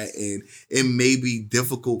like that. And it may be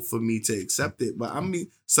difficult for me to accept it. But I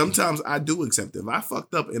mean, sometimes I do accept it. If I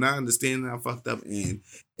fucked up and I understand that I fucked up and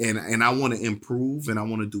I want to improve and I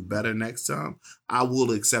want to do better next time, I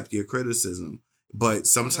will accept your criticism. But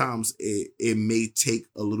sometimes it may take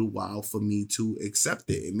a little while for me to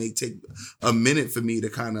accept it. It may take a minute for me to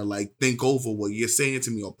kind of like think over what you're saying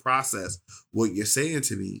to me or process what you're saying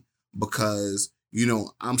to me, because,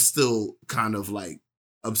 I'm still kind of like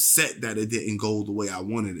upset that it didn't go the way I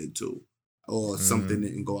wanted it to, or something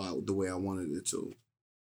didn't go out the way I wanted it to.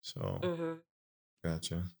 So,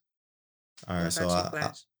 gotcha. All right. So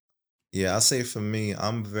I'll say for me,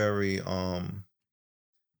 I'm very,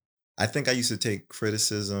 I think I used to take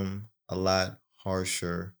criticism a lot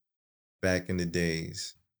harsher back in the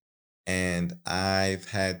days, and I've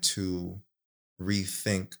had to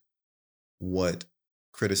rethink what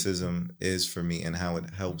criticism is for me and how it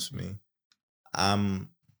helps me. I'm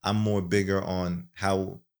more bigger on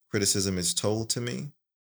how criticism is told to me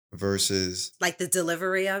versus like the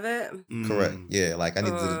delivery of it. Correct. Yeah, like I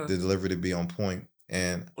need the delivery to be on point,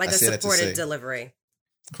 and like a supported delivery.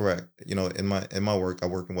 Correct. In my work, I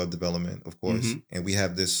work in web development, of course, and we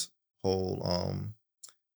have this whole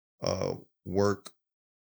work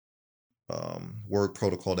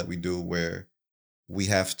protocol that we do where we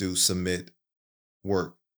have to submit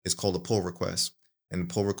work. It's called a pull request, and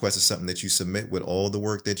the pull request is something that you submit with all the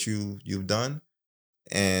work that you've done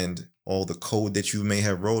and all the code that you may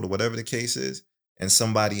have wrote or whatever the case is, and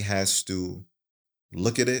somebody has to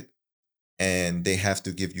look at it and they have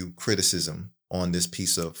to give you criticism on this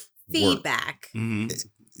piece of feedback.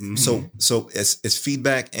 So it's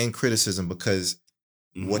feedback and criticism, because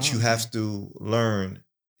what you have to learn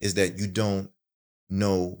is that you don't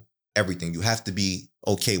know everything. You have to be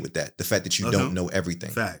okay with that. The fact that you don't know everything.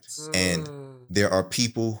 Facts. And there are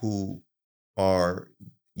people who are,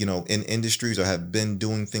 in industries or have been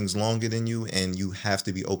doing things longer than you, and you have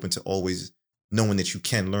to be open to always knowing that you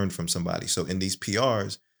can learn from somebody. So in these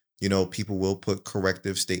PRs, people will put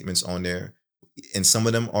corrective statements on there, and some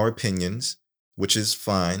of them are opinions, which is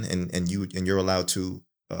fine, and you're allowed to,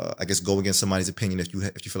 I guess, go against somebody's opinion if you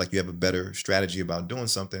feel like you have a better strategy about doing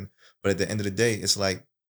something. But at the end of the day, it's like,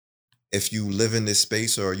 if you live in this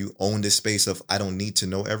space or you own this space of I don't need to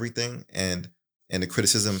know everything, and the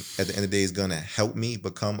criticism at the end of the day is gonna help me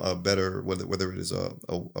become a better, whether it is a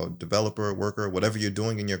developer, a worker, whatever you're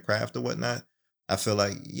doing in your craft or whatnot, I feel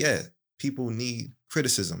like, people need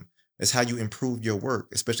criticism. It's how you improve your work,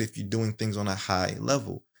 especially if you're doing things on a high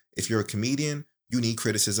level. If you're a comedian, you need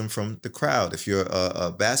criticism from the crowd. If you're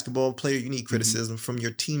a basketball player, you need criticism from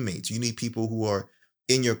your teammates. You need people who are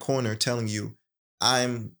in your corner telling you,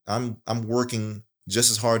 I'm working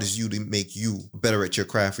just as hard as you to make you better at your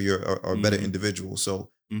craft or a better individual.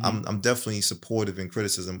 So I'm definitely supportive in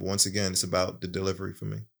criticism, but once again, it's about the delivery for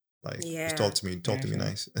me. Like, just talk to me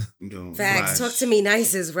nice. Facts. Talk to me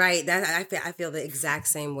nice is right. That I feel the exact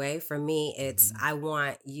same way. For me, it's I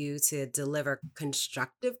want you to deliver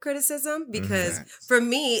constructive criticism, because for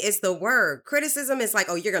me, it's the word. Criticism is like,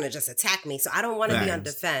 oh, you're gonna just attack me, so I don't want to be on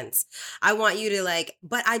defense. I want you to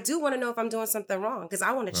but I do want to know if I'm doing something wrong, because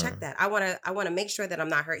I want to check that. I want to make sure that I'm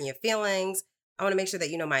not hurting your feelings. I want to make sure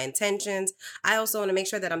that you know my intentions. I also want to make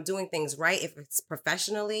sure that I'm doing things right if it's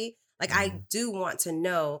professionally. Like I do want to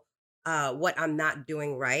know what I'm not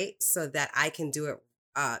doing right so that I can do it,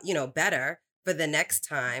 better for the next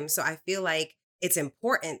time. So I feel like it's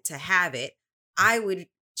important to have it. I would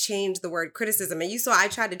change the word criticism. And you saw I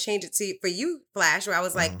tried to change it for you, Flash, where I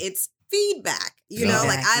was like, it's feedback. You know,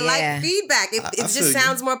 like I like feedback. It just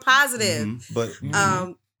sounds more positive. Mm-hmm.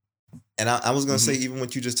 But and I was gonna say, even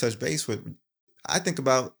what you just touched base with, I think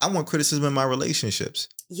about, I want criticism in my relationships.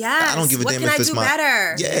 Yes. I don't give a damn if it's my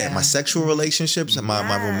better? My sexual relationships and my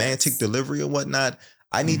romantic delivery or whatnot.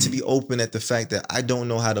 I need to be open at the fact that I don't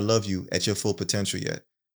know how to love you at your full potential yet.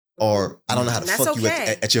 Or I don't know how to fuck you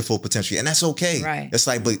at your full potential. And that's okay. Right. It's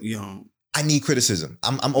like, but I need criticism.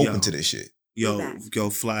 I'm open to this shit. Yo,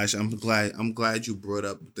 Flash, I'm glad you brought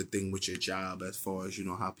up the thing with your job as far as,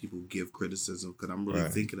 how people give criticism. Because I'm really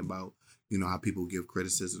thinking about, how people give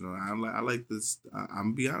criticism. I like this. I'm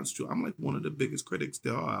gonna be honest with you. I'm like one of the biggest critics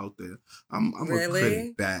there are out there. I'm a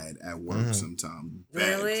critic bad at work sometimes.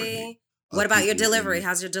 Really? What about your delivery?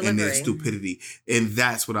 How's your delivery? And their stupidity. And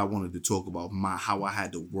that's what I wanted to talk about, how I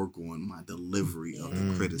had to work on my delivery of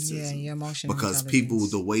the criticism. Yeah, your emotional because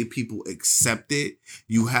the way people accept it,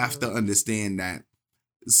 you have to understand that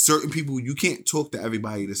certain people, you can't talk to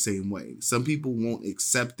everybody the same way. Some people won't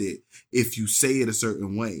accept it if you say it a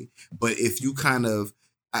certain way. But if you kind of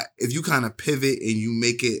pivot and you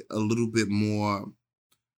make it a little bit more,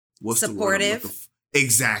 supportive.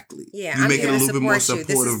 Exactly. Yeah, you I'm make it a little bit more support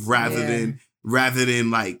supportive rather than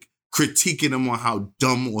like critiquing them on how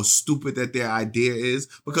dumb or stupid that their idea is,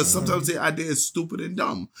 because sometimes their idea is stupid and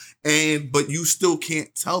dumb, but you still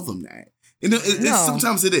can't tell them that.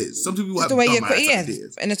 Sometimes it is. Some people have dumb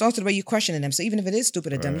ideas, and it's also the way you're questioning them. So even if it is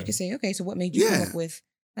stupid or dumb, you can say, okay, so what made you come up with?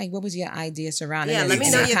 Like, what was your idea surrounding it? Yeah, let me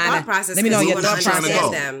know your thought process. Let me know your thought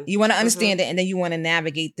process. Them. You want to understand it, and then you want to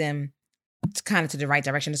navigate them kind of to the right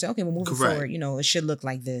direction to say, okay, well, moving forward, it should look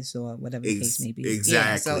like this or whatever the case may be.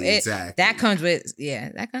 Exactly. That comes with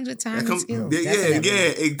time and skill.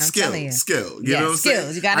 Skill. You know what I'm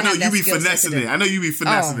saying? You gotta I know you be finessing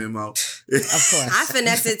it. Mo. Of course. I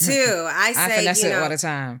finesse it too. I finesse it all the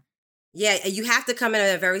time. Yeah, you have to come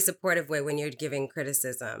in a very supportive way when you're giving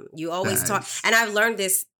criticism. You always talk, and I've learned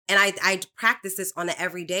this, and I practice this on an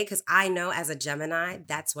everyday, because I know as a Gemini,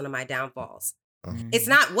 that's one of my downfalls. It's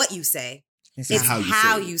not what you say. It's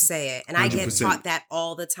how you say it. And 100%. I get taught that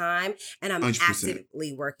all the time. And I'm 100%.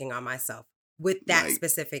 Actively working on myself with that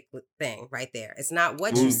specific thing right there. It's not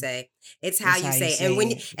what you say. It's how you say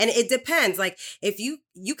it. And it depends. Like if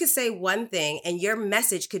you could say one thing and your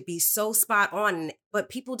message could be so spot on, but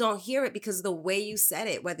people don't hear it because of the way you said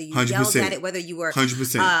it, whether you 100%. Yelled at it, whether you were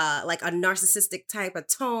 100%. Like a narcissistic type of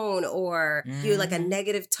tone or you're like a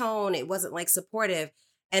negative tone. It wasn't like supportive.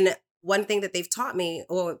 And one thing that they've taught me,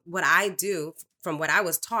 or what I do from what I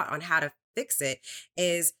was taught on how to fix it,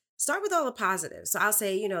 is start with all the positives. So I'll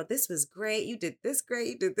say, this was great. You did this great.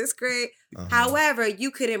 You did this great. However, you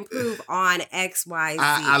could improve on X, Y, Z.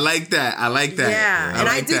 I like that. Yeah. And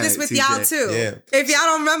I do this with y'all too. Yeah. If y'all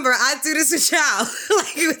don't remember, I do this with y'all.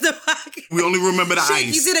 Like with the podcast. We only remember the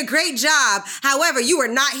ice. You did a great job. However, you were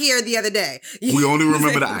not here the other day. We only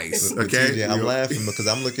remember the ice. Okay. Yeah, I'm laughing because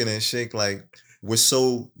I'm looking at Shake like, we're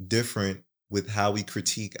so different with how we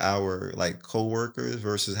critique our like coworkers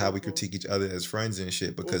versus how we critique each other as friends and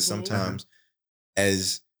shit. Because sometimes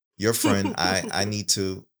as your friend, I need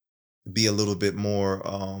to be a little bit more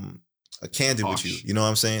candid with you. You know what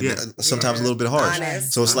I'm saying? Yeah. Sometimes a little bit harsh.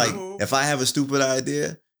 Honest. So it's like if I have a stupid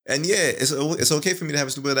idea, and it's okay for me to have a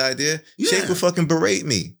stupid idea, Shake will fucking berate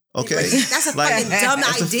me. Okay, that's a fucking dumb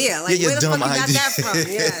idea. Like, where the fuck you got that from?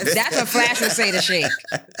 Yeah. That's what Flash would say to Shake.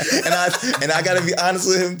 and I gotta be honest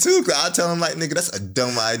with him too, because I'll tell him like, nigga, that's a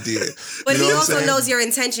dumb idea. But he also knows your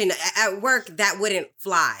intention. At work, that wouldn't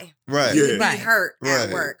fly. Right. You'd be hurt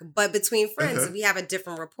at work. But between friends, we have a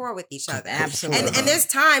different rapport with each other. Absolutely. And there's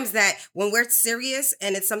times that when we're serious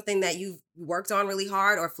and it's something that you've worked on really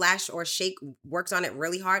hard, or Flash or Shake worked on it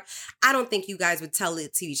really hard, I don't think you guys would tell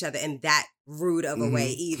it to each other in that rude of a way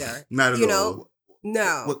either. Not at all.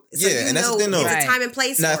 No. Well, so and that's the thing though. It's a time and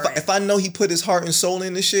place now, for if I know he put his heart and soul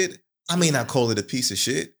in the shit, I may not call it a piece of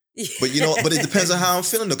shit. But but it depends on how I'm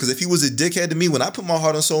feeling though. Because if he was a dickhead to me when I put my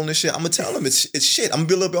heart and soul in this shit, I'm gonna tell him it's shit. I'm gonna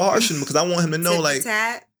be a little bit harsh on him because I want him to know like,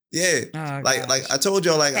 like I told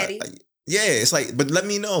y'all like, it's like, but let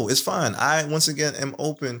me know. It's fine. I once again am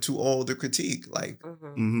open to all the critique. Like I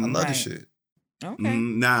love the shit. Okay.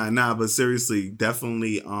 Nah. But seriously,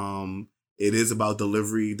 definitely. It is about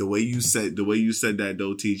delivery. The way you said that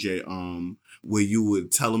though, TJ. where you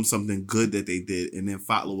would tell them something good that they did and then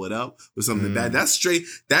follow it up with something bad. That's straight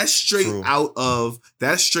True. out of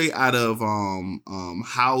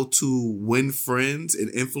How to Win Friends and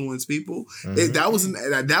Influence People.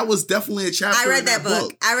 That was definitely a chapter. I read that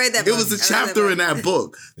book. It was a chapter in that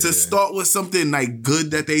book to start with something like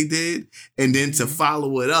good that they did, and then to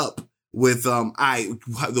follow it up with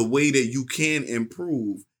the way that you can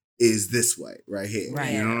improve is this way right here.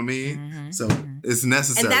 Right. You know what I mean? So it's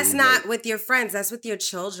necessary. And that's not with your friends. That's with your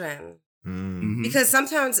children. Mhm. Because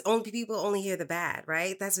sometimes people only hear the bad,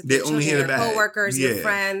 right? That's what They your only children, hear the your bad. coworkers, your Yeah.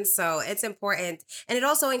 friends. So it's important. And it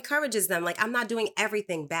also encourages them. Like, I'm not doing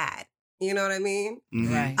everything bad. You know what I mean?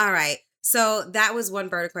 Mhm. Right. All right. So that was one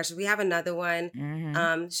burner question. We have another one.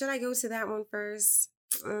 Mhm. Should I go to that one first?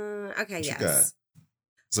 Okay, What you got? yes.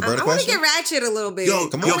 It's a burner I want to question? get ratchet a little bit. Yo,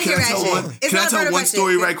 Come I on. wanna can get I tell ratchet. one? It's Can I not a tell burner one question.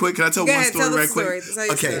 story right quick? Can I tell Go one ahead, story tell right the quick? story. Tell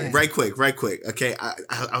your Okay, story. right quick. Okay,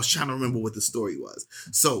 I was trying to remember what the story was.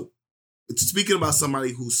 So, speaking about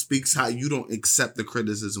somebody who speaks how you don't accept the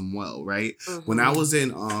criticism well, right? When I was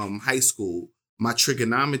in high school, my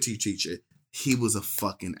trigonometry teacher, he was a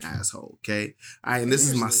fucking asshole, okay? And this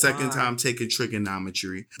is my second time taking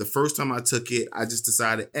trigonometry. The first time I took it, I just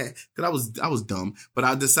decided, because I was dumb, but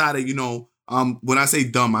I decided, when I say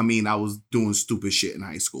dumb, I mean I was doing stupid shit in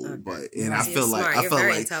high school. Okay. I You're feel smart. like You're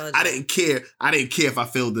very intelligent. I didn't care. I didn't care if I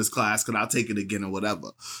failed this class because I'll take it again or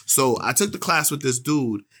whatever. So I took the class with this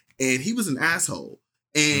dude, and he was an asshole.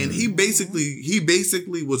 And he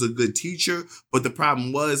basically was a good teacher, but the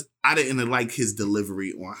problem was I didn't like his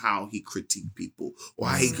delivery on how he critiqued people or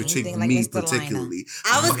how he critiqued Anything like me Mr. Liner. particularly.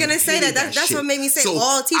 I was fucking going to say hated that. That's shit. what made me say So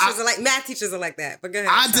all teachers are like, math teachers are like that. But go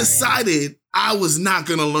ahead. I Sorry. decided I was not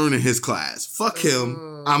gonna learn in his class. Fuck him.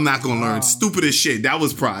 I'm not gonna learn. Oh. Stupid as shit. That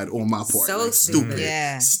was pride on my part. So Like, stupid.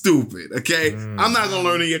 Yeah. Stupid. Okay. I'm not gonna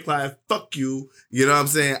learn in your class. Fuck you. You know what I'm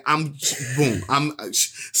saying? Boom.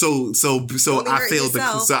 So Only I hurt failed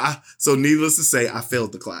yourself. so needless to say, I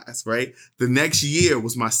failed the class, right? The next year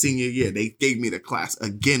was my senior year. They gave me the class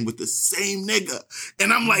again with the same nigga.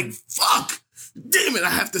 And I'm like, fuck. Damn it, I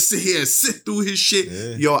have to sit here and sit through his shit.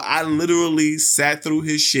 Yeah. Yo, I literally sat through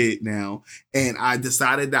his shit now, and I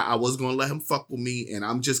decided that I was gonna let him fuck with me, and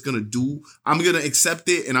I'm gonna accept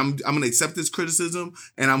it, and I'm gonna accept his criticism,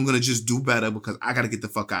 and I'm gonna just do better because I gotta get the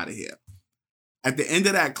fuck out of here. At the end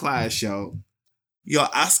of that class, yo,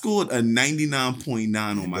 I scored a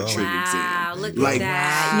 99.9 on my trig Wow, exam. look Like, at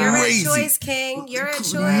that. You're crazy. a choice, King. You're a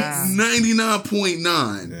choice. Wow.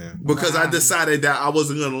 99.9 Yeah. because I Wow. decided that I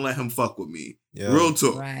wasn't gonna let him fuck with me. Yo. Real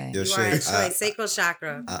talk. Right. Yo, You are a Shay, choice. Sacral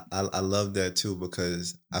chakra. I love that too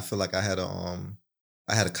because I feel like I had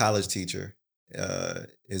a college teacher.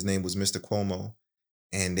 His name was Mr. Cuomo,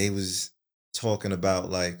 and they was talking about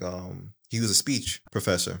he was a speech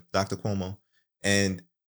professor, Dr. Cuomo, and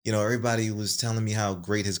everybody was telling me how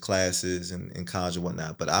great his class is in college and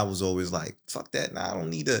whatnot, but I was always like, fuck that. Nah, I don't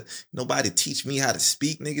need nobody to teach me how to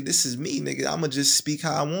speak, nigga. This is me, nigga. I'ma just speak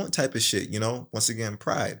how I want type of shit, Once again,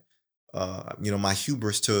 pride. My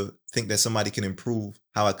hubris to think that somebody can improve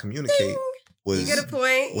how I communicate was You get a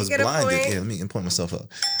point. was You get blinded. a point. Yeah, let me point myself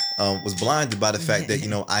up. Was blinded by the fact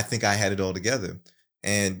that I think I had it all together.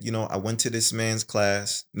 And I went to this man's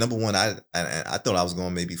class. Number one, I thought I was going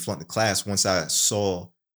to maybe flunk the class once I saw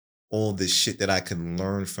all the shit that I could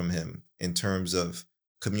learn from him in terms of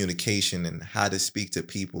communication and how to speak to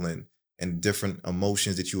people and different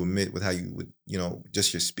emotions that you emit with how you would,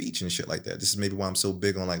 just your speech and shit like that. This is maybe why I'm so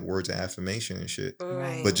big on like words of affirmation and shit.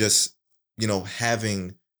 Right. But just,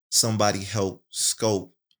 having somebody help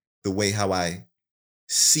scope the way how I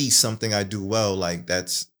see something I do well, like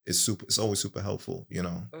it's always super helpful,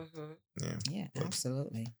 Mhm. Yeah. Yeah, But-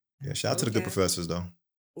 absolutely. Yeah. Shout out to the good Okay. professors though.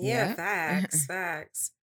 Yeah, Yeah.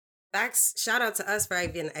 facts. Shout out to us for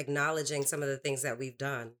even acknowledging some of the things that we've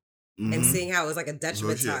done and Mhm. seeing how it was like a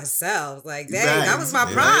detriment to Bullshit. ourselves. Like, dang, Right. that was my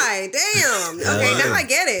Yeah. pride. Damn. It Okay, was. now I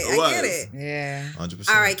get it. It I get was. it. Yeah.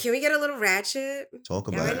 100%. All right, can we get a little ratchet? Talk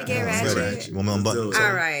Y'all about ready it. to get I'm ratchet? ready. You want me to unbutton? Let's do it.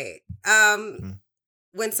 All right. Mm.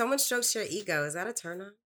 When someone strokes your ego, is that a turn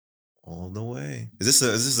on? All the way. Is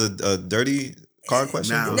this a dirty card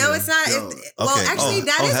question? Nah, No, it's not. Yo. Well, Okay. actually,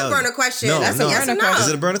 that Oh, is a hell burner question. No, That's no. a yes or no. Is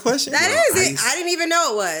it a burner question? That Yo, is it. I didn't even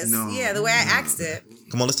know it was. No, Yeah, the way I no. asked it.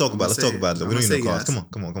 Come on, let's talk about it. Let's talk about it. We don't need no cards.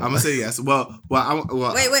 Come on. I'm gonna say yes. Well.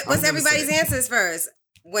 Wait, what's everybody's answers first?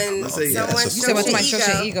 When I'm gonna say yes. someone You You said when strokes somebody strokes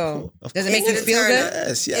your your ego, ego, Of does it course. make you Is it a feel turn good? on? Yes,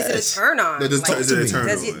 Is it yes. a turn on? Is it Like, a turn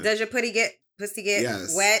does on? your pussy get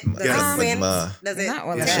Yes. wet? Does Yes. it swim? But, Does it? Not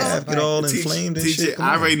all Yeah. that. Shaft get all inflamed and Teach shit. it. Come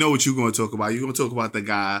I on. already know what you're going to talk about. You're going to talk about the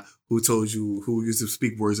guy who used to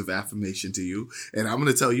speak words of affirmation to you. And I'm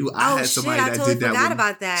going to tell you, I had somebody I that totally did that. forgot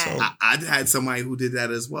about that. So- I had somebody who did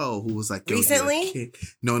that as well, who was like, yo, Recently? you're a king.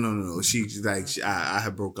 No. She's like, I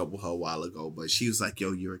had broke up with her a while ago, but she was like,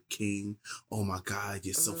 yo, you're a king. Oh my God,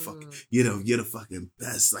 you're so fucking, you're the fucking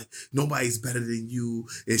best. Like, nobody's better than you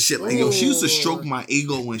and shit. Like, yo, she used to stroke my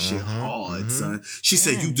ego and shit hard, son. She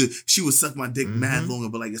said, she would suck my dick mad longer,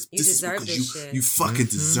 but like, this is deserve because this shit. you fucking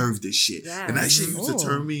deserve this shit. Yes. And that shit used to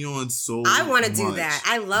turn me on so I want to do much. that.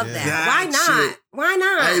 I love Yeah. that. That Why not? shit- Why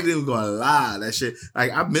not? I ain't even gonna lie. That shit,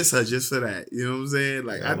 like, I miss her just for that. You know what I'm saying?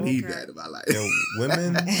 Like, I need Okay. that in my life. Yo,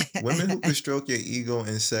 women who can stroke your ego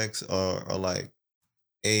in sex are like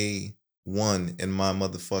A1 in my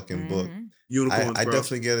motherfucking book. Mhm. Unicorns, I bro.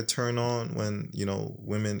 definitely get a turn on when,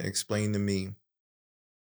 women explain to me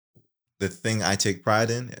the thing I take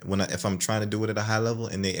pride in if I'm trying to do it at a high level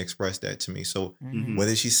and they express that to me. So Mhm.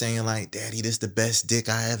 whether she's saying like, Daddy, this the best dick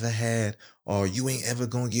I ever had, or you ain't ever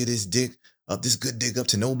gonna get this good dick up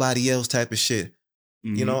to nobody else type of shit.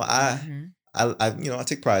 You know, Mhm. I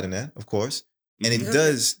take pride in that, of course. And it Mhm.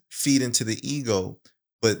 does feed into the ego.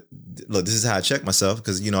 But look, this is how I check myself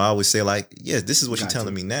because, I always say like, yes, this is what she's Gotcha.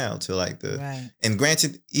 telling me now to like Right. and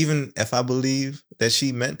granted, even if I believe that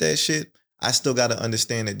she meant that shit, I still got to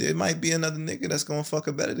understand that there might be another nigga that's going to fuck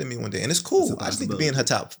her better than me one day. And it's cool. It's a I just need to be in her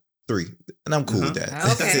top 3. And I'm cool with that.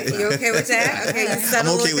 Okay, you okay with that? Okay, you I'm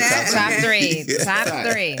settled okay with with that? top Top Okay. three.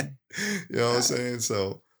 Top three. You know what I'm saying?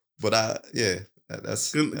 So, but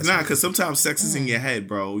that's Nah, because sometimes sex is in your head,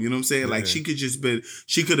 bro. You know what I'm saying? Like, Yeah.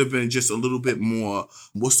 she could have been just a little bit more,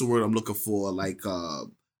 what's the word I'm looking for?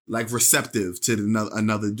 Like receptive to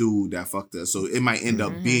another dude that fucked her. So it might end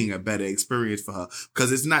up being a better experience for her.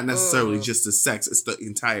 Because it's not necessarily just the sex, it's the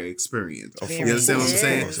entire experience. Of You understand what I'm course,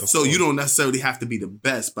 saying? of So you don't necessarily have to be the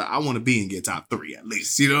best, but I want to be in your top 3 at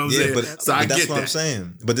least. You know what I'm saying? but, So I but that's get what that. I'm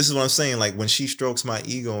saying. But this is what I'm saying. Like when she strokes my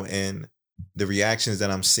ego and the reactions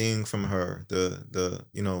that I'm seeing from her, the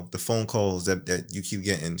phone calls that you keep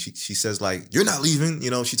getting, she says like, you're not leaving.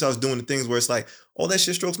 She starts doing the things where it's like, oh, that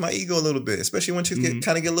shit strokes my ego a little bit, especially when she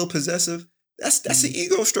kind of get a little possessive. That's an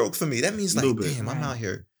ego stroke for me. That means like, damn, I'm out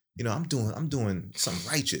here, I'm doing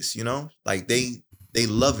something righteous, like they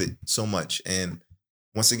love it so much. And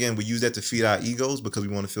once again, we use that to feed our egos because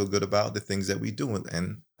we want to feel good about the things that we do.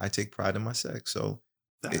 And I take pride in my sex. So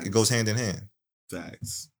it goes hand in hand.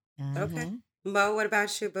 Facts. Okay. Mhm. Mo, what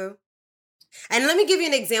about you, boo? And let me give you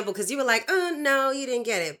an example because you were like, oh, no, you didn't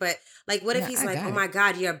get it. But like, what if No, he's I like, got oh it. my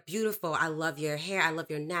God, you're beautiful. I love your hair. I love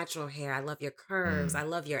your natural hair. I love your curves. I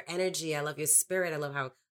love your energy. I love your spirit. I love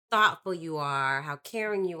how thoughtful you are, how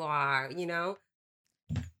caring you are,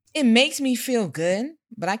 It makes me feel good,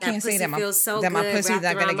 but I That can't say pussy that my feels so that my good pussy's wrapped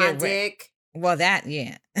not gonna around my get wet. dick. Well,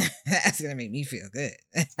 yeah, that's gonna make me feel good.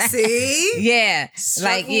 See? Yeah,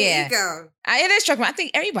 Stroking your yeah. ego. It is struck me. I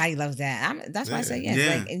think everybody loves that. That's why I say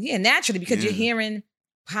yes. Yeah. Naturally, because you're Yeah. hearing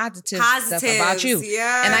positive stuff about you.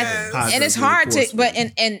 Yeah. And it's Positive hard to, but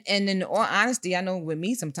reinforcement. and in all honesty, I know with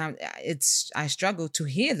me sometimes I struggle to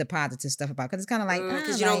hear the positive stuff about because it's kind of like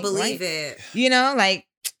Because you don't believe it. Like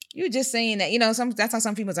you're just saying that. That's how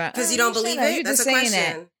some people are. Because you don't believe it? You're That's just a saying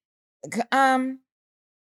question. that.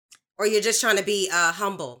 Or you're just trying to be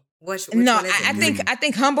humble. Which No, one is I it?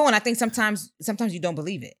 think humble, and I think sometimes you don't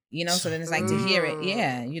believe it. So then it's like to hear it.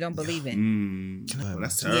 Yeah, you don't believe it. Well,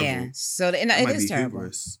 that's terrible. Yeah, so it That might is be terrible.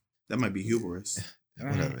 hubris. That might be hubris.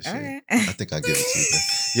 Whatever. Right. Shit. Okay. I think I give it to you. Then.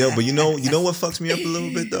 Yo, but you know what fucks me up a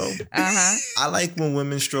little bit though? I like when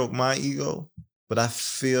women stroke my ego, but I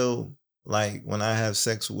feel like when I have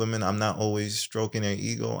sex with women, I'm not always stroking their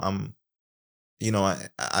ego. I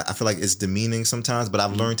feel like it's demeaning sometimes, but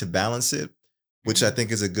I've learned to balance it, which I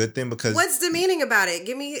think is a good thing because What's demeaning about it?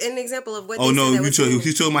 Give me an example of what. Oh they no, said that was demeaning.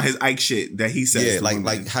 he's talking about his Ike shit that he says. yeah, to like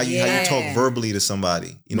women. how you talk verbally to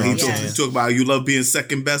somebody. You know When what he I'm talk, saying? he talk about you love being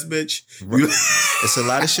second best, bitch. Right. It's a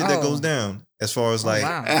lot of shit that Oh. goes down as far as like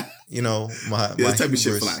wow. my Yeah, this type of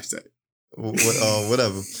shit hubris. flash that.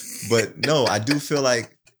 Whatever. But no, I do feel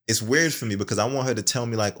like it's weird for me because I want her to tell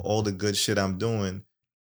me like all the good shit I'm doing.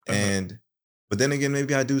 But then again,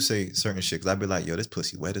 maybe I do say certain shit because I'd be like, yo, this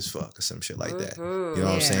pussy wet as fuck or some shit like that. You know what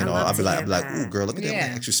I'm Yeah. saying? Or I love I'd be to like, hear ooh, girl, look at that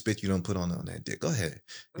Yeah. extra spit you don't put on that dick. Go ahead.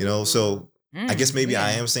 So I guess maybe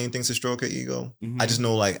I am saying things to stroke her ego. I just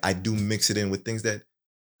know like I do mix it in with things that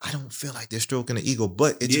I don't feel like they're stroking the ego,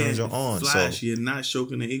 but it turns her on. Flash, So you're not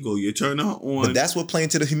stroking the ego. You're turning her on. but that's what playing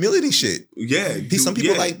to the humility shit. Yeah. Some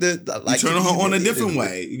people yeah. like You turning her on a different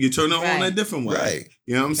way. You turn her on a Right. different way. Right.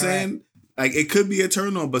 You know what I'm Correct. saying? Like it could be a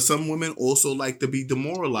turn on, but some women also like to be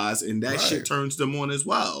demoralized, and that shit Right. turns them on as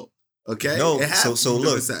well. Okay. No, It happens so during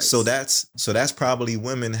look, sex. so that's probably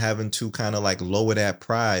women having to kind of like lower that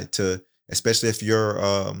pride to, especially if you're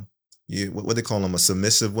what they call them, a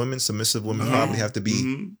submissive woman. Submissive women Yeah. probably have to be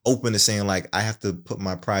Mhm. open to saying like, I have to put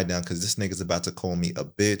my pride down because this nigga's about to call me a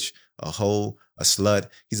bitch, a hoe, a slut.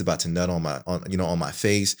 He's about to nut on my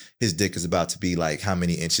face. His dick is about to be like how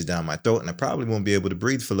many inches down my throat, and I probably won't be able to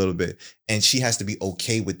breathe for a little bit. And she has to be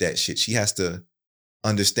okay with that shit. She has to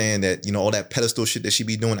understand that, all that pedestal shit that she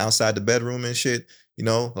be doing outside the bedroom and shit,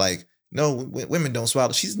 like, no, women don't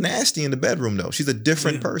swallow. She's nasty in the bedroom though. She's a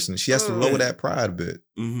different person. She has to lower that pride a bit.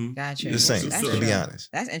 Mhm. Gotcha. Just saying, That's to be true. honest.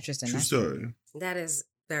 That's interesting. True That's story. That is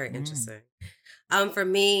very Mm. interesting. For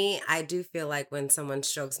me, I do feel like when someone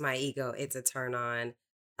strokes my ego, it's a turn on.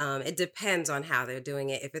 It depends on how they're doing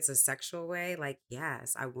it. If it's a sexual way, like,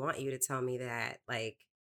 yes, I want you to tell me that, like,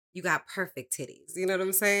 you got perfect titties. You know what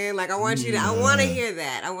I'm saying? Like, I want to hear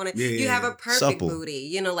that. I want to, you have a perfect Supple.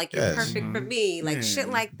 booty, like you're Yes. perfect for me, like shit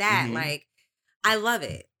Yeah. like that. Mhm. Like, I love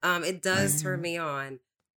it. It does Mhm. turn me on.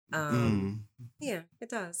 Mm. Yeah, it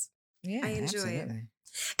does. Yeah, I enjoy it. absolutely.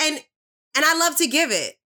 And I love to give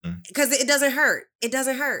it because it doesn't hurt. It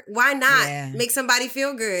doesn't hurt. Why not Yeah. make somebody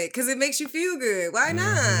feel good? Because it makes you feel good. Why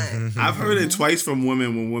not? I've heard it twice from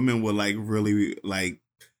women when women were like really like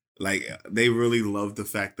they really loved the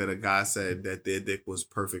fact that a guy said that their dick was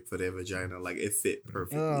perfect for their vagina, like it fit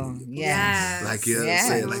perfectly. Oh, Yes. Like, you know what I'm Yes.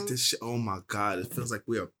 saying? Like this shit, oh my God, it feels like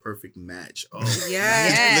we're a perfect match. Oh,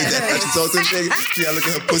 Yes. Look, she told them nigga, she gotta look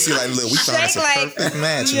at her pussy like, look, we found us a Shake perfect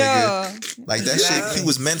match, Yo. nigga. Like that shit, he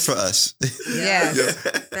was meant for us. Yeah.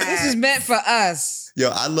 This is meant for us.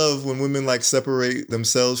 Yo, I love when women like separate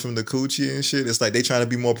themselves from the coochie and shit. It's like they trying to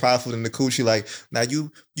be more prideful than the coochie. Like, now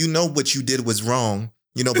you know what you did was wrong,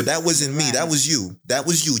 but that wasn't me. That was you. That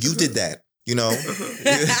was you. You did that.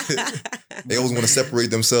 They always want to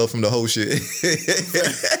separate themselves from the whole shit.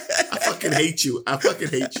 I fucking hate you.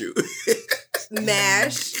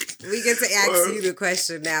 Mash, we get to ask you the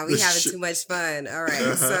question now. We having too much fun. All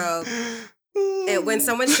right. So, when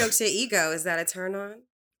someone strokes your ego, is that a turn on?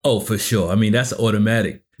 Oh, for sure. I mean, that's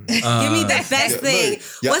automatic. Give me the best thing. look,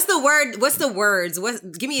 yeah. What's the word? What's the words?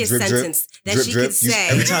 Give me a Drip, drip, sentence that drip, she drip. could say.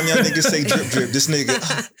 Every time y'all niggas say drip, drip, this nigga.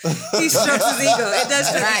 He strokes his ego. It does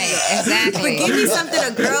stroke Right, his ego. exactly. But give me something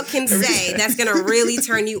a girl can say that's gonna really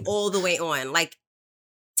turn you all the way on. Like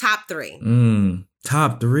top three.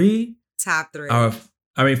 Top three? Top three.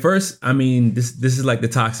 First, this is like the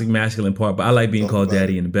toxic masculine part, but I like being called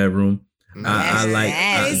daddy in the bedroom. I like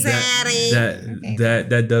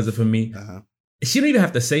that does it for me. She don't even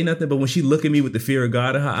have to say nothing, but when she look at me with the fear of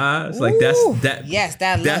God in her eyes, like that. Yes,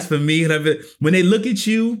 that's for me. When they look at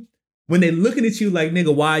you, like,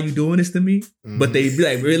 nigga, why are you doing this to me? But they be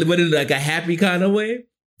like, really, but in like a happy kind of way,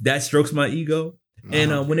 that strokes my ego.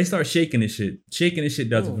 And when they start shaking this shit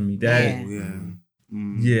does it for me.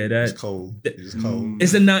 It's cold. It's cold.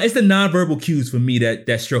 It's the nonverbal cues for me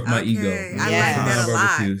that stroke my ego. I like that a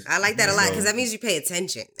lot. I like that a lot because that means you pay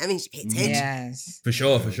attention. Yes. For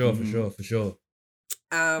sure.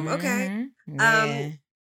 Okay. Yeah.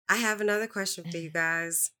 I have another question for you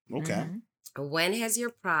guys. Okay. When has your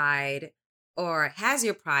pride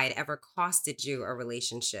ever costed you a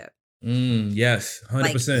relationship? Yes,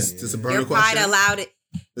 100%. It's a burner Your pride question? allowed it.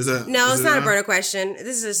 No, it's not a burner question.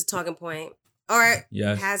 This is just a talking point. Or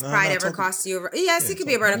has pride ever cost you? Yes, it could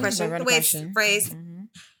be a burner question. The way it's phrased.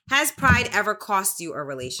 Has pride ever cost you a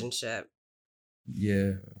relationship?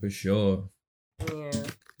 Yeah, for sure. Yeah.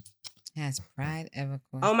 Has pride ever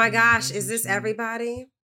cost? Oh my gosh, is this everybody?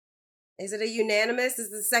 Is it a unanimous?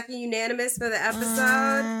 Is the second unanimous for the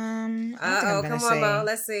episode? Come on, Mo.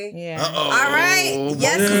 Let's see. Yeah. All right.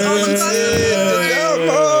 Yes, it's on.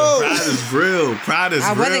 Pride is real.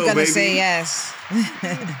 I wasn't gonna baby. say yes. All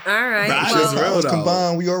right. Pride is real, though.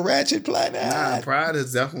 Combined, we are Ratchet Planet. Nah, pride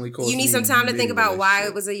is definitely cool. You need some time to think about why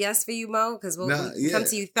it was a yes for you, Mo, because we'll come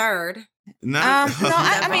to you third. No,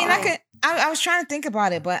 I was trying to think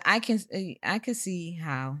about it, but I can see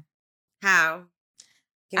how. How?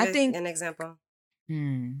 Give I think an example.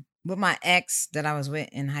 With my ex that I was with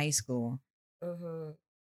in high school, and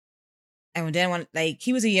then when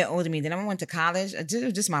he was a year older than me, then I went to college. It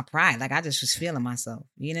was just my pride. Like I just was feeling myself.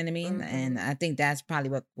 You know what I mean? And I think that's probably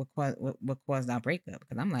what caused our breakup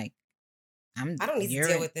because I'm like, I don't need to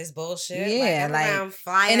deal with this bullshit. Yeah, around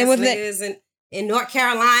fly ass niggas in North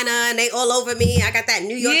Carolina and they all over me. I got that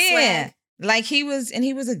New York swag. Like he was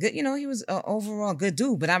a good, he was an overall good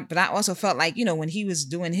dude. But I also felt like, when he was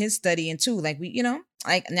doing his studying too, like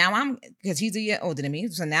like now because he's a year older than me.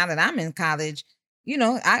 So now that I'm in college,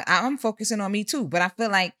 I'm focusing on me too. But I feel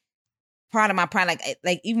like part of my pride,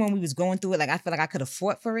 like even when we was going through it, like I feel like I could have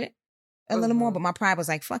fought for it a little more. But my pride was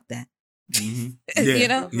like, fuck that. Yeah, You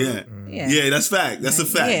know? yeah. Yeah. Yeah, that's fact. That's a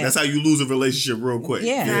fact. Yeah. That's how you lose a relationship real quick.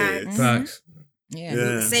 Yeah. Yeah. Facts. Yeah.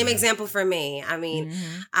 Yeah. Same example for me. I mean,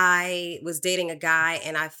 Mhm. I was dating a guy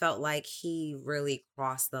and I felt like he really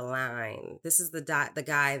crossed the line. This is the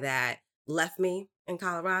guy that left me in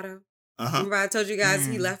Colorado. Uh-huh. Remember I told you guys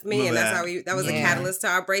he left me and Remember that. that was a Yeah. catalyst to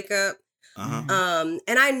our breakup. Uh-huh.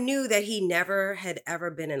 And I knew that he never had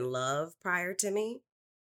ever been in love prior to me.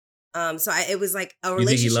 So it was like a You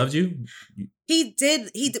relationship. think he loved you? He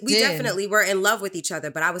did. We Did. definitely were in love with each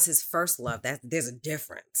other, but I was his first love. There's a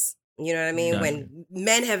difference. You know what I mean? Gotcha. When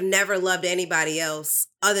men have never loved anybody else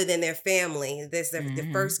other than their family, this the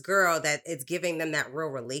Mhm. first girl that is giving them that real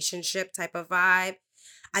relationship type of vibe.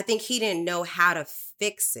 I think he didn't know how to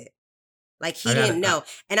fix it. Like he didn't know,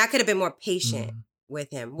 and I could have been more patient with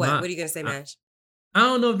him. What are you gonna say, Mash? I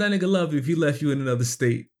don't know if that nigga loved you if he left you in another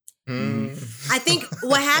state. I think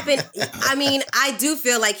what happened, I mean, I do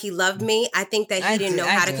feel like he loved me. I think that he I didn't do- know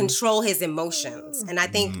I how to do. control his emotions. And I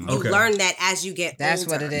think you Okay. learn that as you get That's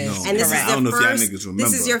older. what it is. No. And this Correct. is I don't the know if y'all first, niggas remember.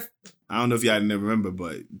 this is your, I don't know if y'all never remember,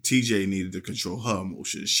 but TJ needed to control her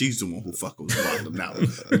emotions. She's the one who fucking was wilding out.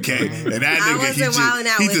 Okay? And that I nigga, wasn't wilding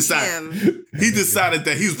out with decided, him. he decided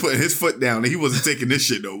that he was putting his foot down and he wasn't taking this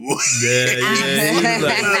shit no more. Absolutely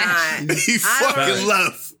yeah. not. He I don't fucking really-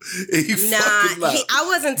 left. He fucking Nah, left. I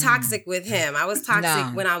wasn't toxic with him. I was toxic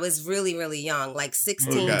Nah. when I was really, really young, like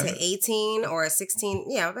 16 Okay. to 18 or 16,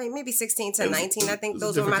 yeah, maybe 16 to 19. I think It was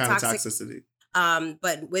those a were my different kind toxic. of toxicity.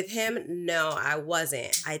 But with him, no, I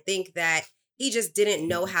wasn't. I think that he just didn't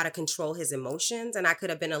know how to control his emotions, and I could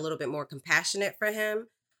have been a little bit more compassionate for him.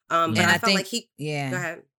 But And I I felt think- like he. Yeah. Go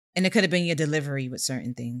ahead. And it could have been your delivery with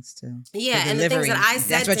certain things too. Yeah, and the things that I said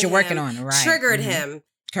that's what to you're working him on, right? triggered Mhm. him.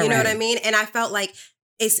 Correct. You know what I mean? And I felt like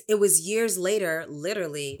it was years later,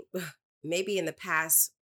 literally, maybe in the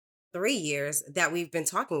past 3 years that we've been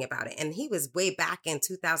talking about it. And he was way back in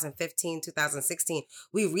 2015, 2016.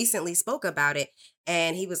 We recently spoke about it.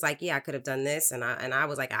 And he was like, yeah, I could have done this. And I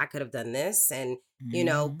was like, I could have done this. And, you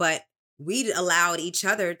know, Mhm. but we allowed each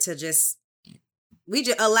other to we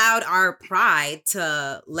just allowed our pride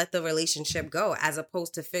to let the relationship go as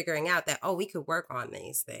opposed to figuring out that, oh, we could work on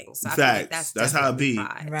these things. So I feel like Facts. That's how it definitely be.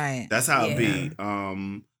 pride. Right. That's how it Yeah.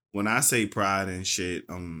 be. When I say pride and shit,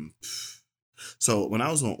 so when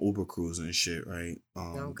I was on Uber Cruise and shit, right?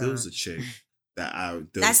 Oh, there was a God. chick that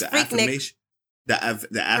That's the Freaknik. affirmation, the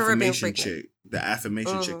affirmation Freaknik. chick, the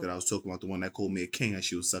affirmation chick Mhm. that I was talking about, the one that called me a king and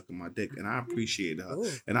she was sucking my dick, and I appreciated her,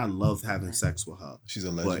 Ooh. and I loved having sex with her. She's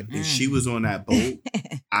a But legend. if she was on that boat,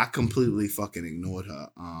 I completely fucking ignored her.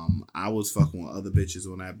 I was fucking with other bitches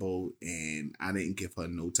on that boat, and I didn't give her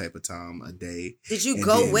no type of time a day. Did you And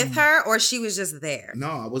go then- with her or she was just there? No,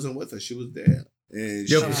 I wasn't with her. She was there. And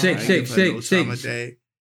Yo, she- I shake, didn't shake, give her no shake, time a shake. day.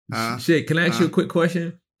 Huh? Shit, can I ask you a Huh? quick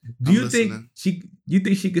question? Do I'm you think listening. you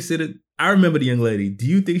think she considered? I remember the young lady. Do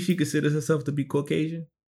you think she considers herself to be Caucasian?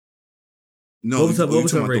 No, What was her- what you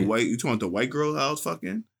was talking her about the race? white? You talking about the white girl I was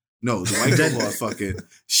fucking? No, the white girl who I was fucking.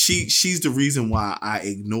 She's the reason why I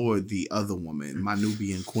ignored the other woman, my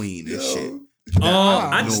Nubian queen and shit. Oh,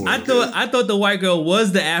 I no. thought the white girl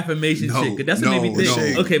was the affirmation No, chick. That's what made me no,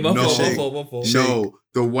 think. no, Okay, my no. fault, my Shake. fault, my fault. No,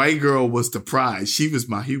 the white girl was the prize. She was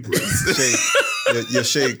my hubris. Shake. Your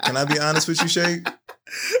Shake. Can I be honest with you, Shake?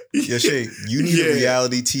 Yeah, Shake. You need a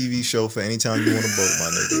reality TV show for any time you want to boat, my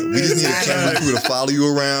nigga. We just need a camera crew to follow you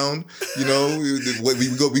around. You know,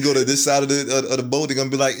 we go to this side of the boat. They're gonna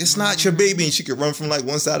be like, it's not your baby, and she could run from like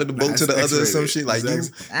one side of the boat to the other or some shit. Like, it was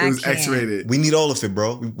can't. X-rated. we need all of it,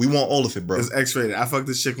 bro. We want all of it, bro. It's X-rated. I fucked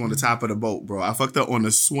this chick on the top of the boat, bro. I fucked her on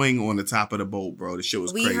the swing on the top of the boat, bro. The shit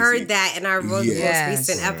was We crazy. heard that in our most Yes.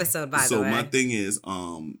 recent episode, by the So way. my thing is,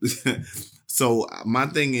 my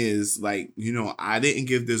thing is, like, you know, I didn't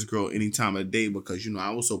give this girl any time of day because, you know,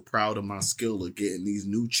 I was so proud of my skill of getting these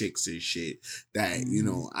new chicks and shit that, you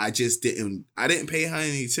know, I didn't pay her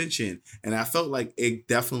any attention. And I felt like it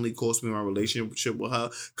definitely cost me my relationship with her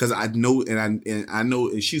because I know, and I know,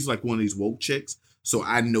 and she's like one of these woke chicks. So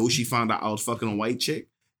I know she found out I was fucking a white chick.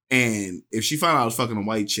 And if she found out I was fucking a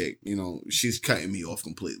white chick, you know, she's cutting me off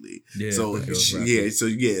completely. Yeah, So for sure, so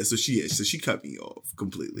she cut me off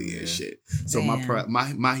completely and shit. So Damn.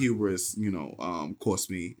 my hubris, you know,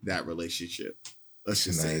 cost me that relationship. Let's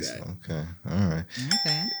just Nice. say that. Okay. All right.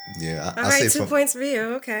 Okay. Yeah. All I right, say 2 points for you.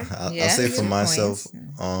 Okay. I'll Yeah, say for 2 myself,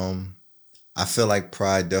 points. I feel like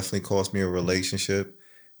pride definitely cost me a relationship,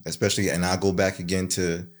 especially, and I'll go back again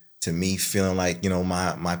to me feeling like, you know,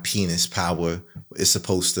 my penis power is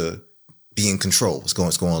supposed to be in control. It's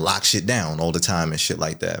going to lock shit down all the time and shit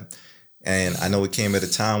like that. And I know it came at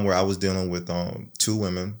a time where I was dealing with 2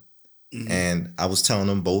 women, Mhm. and I was telling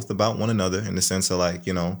them both about one another in the sense of like,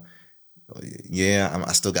 you know, yeah,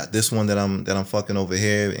 I still got this one that I'm fucking over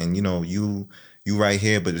here, and you know, you right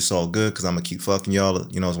here, but it's all good because I'm gonna keep fucking y'all,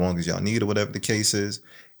 you know, as long as y'all need or whatever the case is.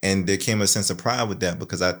 And there came a sense of pride with that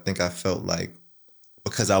because I think I felt like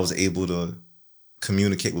because I was able to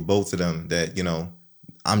communicate with both of them that, you know,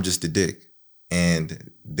 I'm just a dick,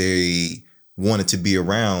 and they wanted to be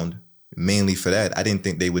around mainly for that. I didn't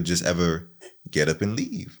think they would just ever get up and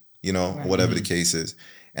leave, you know, Right. whatever the case is.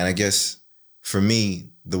 And I guess for me,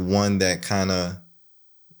 the one that kind of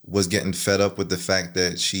was getting fed up with the fact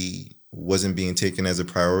that she wasn't being taken as a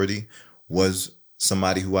priority was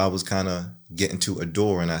somebody who I was kind of getting to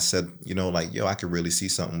adore. And I said, you know, like, yo, I could really see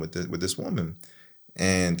something with this woman.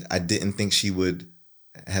 And I didn't think she would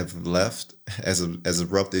have left as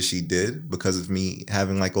abrupt as she did because of me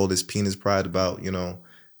having like all this penis pride about, you know,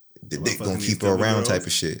 the dick gonna keep her around type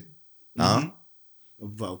of shit. Huh?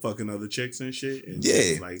 About fucking other chicks and shit. And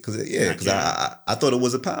Yeah, like, because I thought it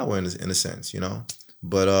was a power in a sense, you know.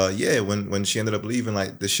 But yeah, when she ended up leaving,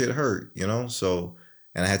 like the shit hurt, you know. So,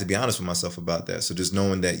 and I had to be honest with myself about that. So just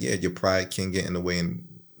knowing that, yeah, your pride can get in the way and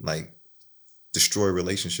like destroy a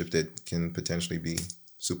relationship that can potentially be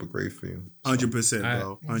super great for you. 100%,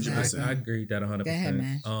 bro. 100%. I agree with that 100%. Go ahead,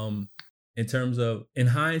 man. In terms of, in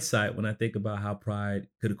hindsight, when I think about how pride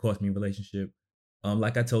could have cost me a relationship,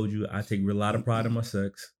 like I told you, I take a lot of pride in my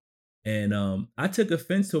sex. And I took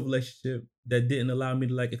offense to a relationship that didn't allow me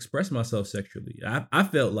to like express myself sexually. I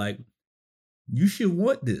felt like you should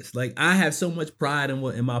want this. Like I have so much pride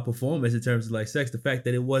in my performance in terms of like sex. The fact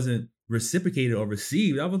that it wasn't reciprocated or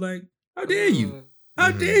received, I was like, how dare you?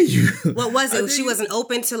 How dare you? What was it? She wasn't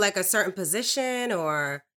open to like a certain position,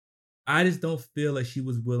 or I just don't feel like she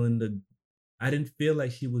was willing to. I didn't feel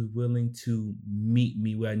like she was willing to meet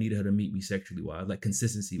me where I needed her to meet me sexually wise, like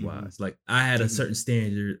consistency wise. Like I had a certain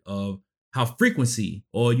standard of how frequency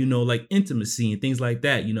or, you know, like intimacy and things like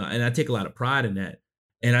that, you know, and I take a lot of pride in that.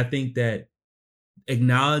 And I think that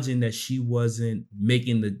acknowledging that she wasn't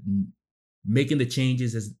making the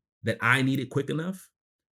changes that I needed quick enough.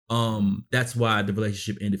 That's why the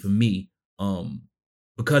relationship ended for me.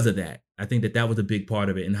 Because of that, I think that was a big part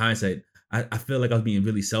of it. In hindsight, I feel like I was being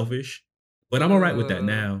really selfish. But I'm all right with that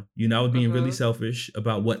now. You know, I was being really selfish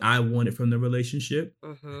about what I wanted from the relationship.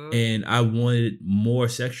 And I wanted more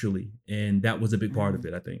sexually. And that was a big part of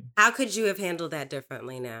it, I think. How could you have handled that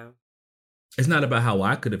differently now? It's not about how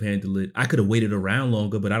I could have handled it. I could have waited around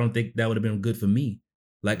longer, but I don't think that would have been good for me.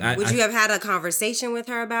 Like, would you have had a conversation with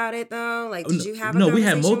her about it though? Like, did you have a no?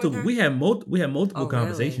 conversation We had multiple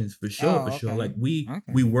conversations for sure. Okay. Like we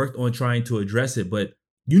worked on trying to address it, but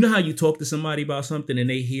you know how you talk to somebody about something and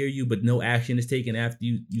they hear you, but no action is taken after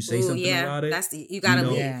you say something about it. You gotta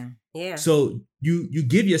leave. Yeah. Yeah. So you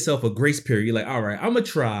give yourself a grace period. You're like, all right, I'm gonna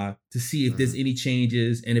try to see if there's any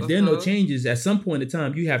changes, and if there are no changes, at some point in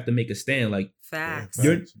time, you have to make a stand. Like facts.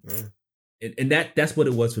 And that's what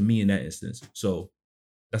it was for me in that instance. So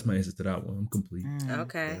that's my answer to that one. I'm complete.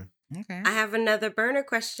 Okay. Okay. I have another burner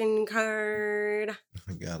question card.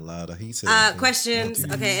 I got a lot of questions.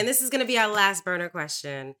 Okay, and this is gonna be our last burner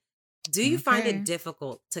question. Do you find it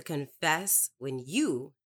difficult to confess when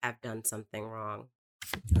you have done something wrong?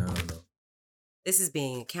 I don't know. This is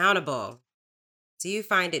being accountable. Do you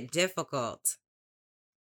find it difficult?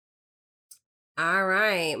 All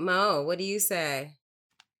right, Mo, what do you say?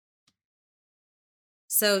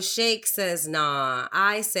 So Shake says nah.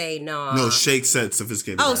 I say nah. No, Shake said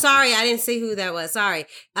sophisticated. Oh, sorry, I didn't see who that was. Sorry.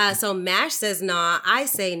 So Mash says nah. I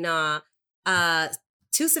say nah.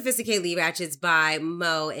 Two Sophisticatedly Ratchets by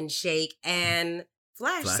Mo and Shake, and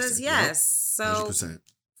Flash says yes. Yep. So 100%.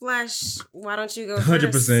 Flash, why don't you go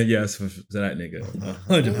 100% yes for that nigga.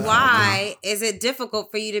 100%. Why is it difficult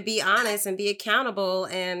for you to be honest and be accountable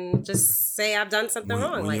and just say I've done something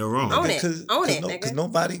wrong? When you're wrong. Own it, nigga.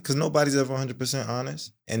 Because nobody's ever 100%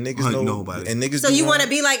 honest, and niggas know nobody. And niggas. So you want to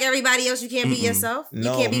be like everybody else? You can't be yourself.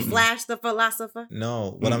 No, you can't be Flash the philosopher.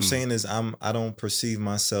 No, what I'm saying is I don't perceive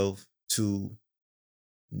myself to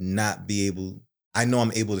not be able. I know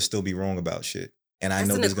I'm able to still be wrong about shit, and I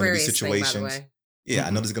know there's going to be situations. Yeah,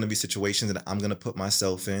 I know there's going to be situations that I'm going to put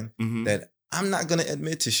myself in that I'm not going to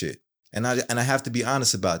admit to shit. And I have to be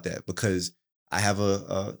honest about that because I have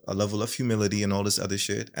a level of humility and all this other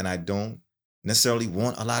shit. And I don't necessarily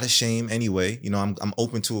want a lot of shame anyway. You know, I'm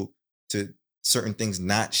open to certain things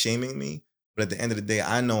not shaming me. But at the end of the day,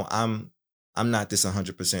 I know I'm not this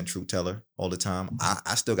 100% truth teller all the time.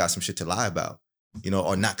 I still got some shit to lie about, you know,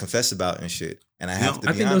 or not confess about and shit. And I have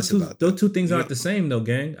to be honest about that. Those two things aren't the same though,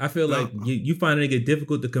 gang. I feel like you find it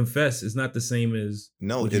difficult to confess. It's not the same as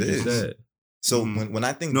what it is. Said. So when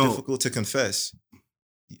I think difficult to confess,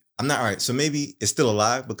 I'm not all right. So maybe it's still a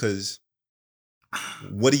lie because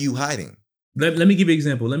what are you hiding? Let me give you an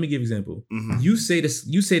example. Mhm. You say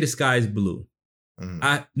the sky is blue.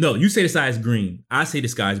 You say the sky is green. I say the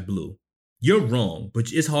sky is blue. You're wrong,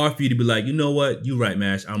 but it's hard for you to be like, you know what? You're right,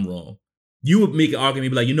 Mash. I'm wrong. You would make an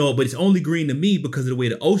argument, be like, you know what? But it's only green to me because of the way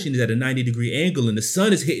the ocean is at a 90-degree angle and the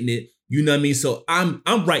sun is hitting it. You know what I mean? So I'm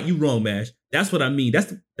right. You wrong, Mash. That's what I mean.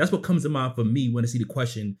 That's what comes to mind for me when I see the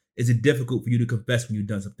question: is it difficult for you to confess when you've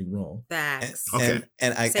done something wrong? Facts. Okay.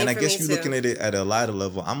 And I Same for guess me you're too. looking at it at a lighter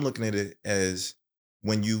level. I'm looking at it as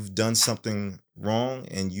when you've done something wrong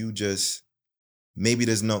and you just maybe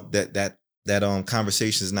there's no that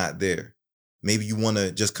conversation is not there. Maybe you want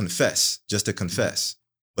to just to confess.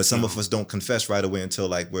 But some of us don't confess right away until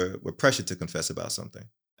like we're pressured to confess about something.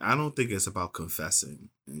 I don't think it's about confessing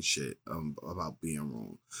and shit, about being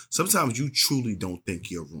wrong. Sometimes you truly don't think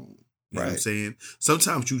you're wrong. You know what I'm saying?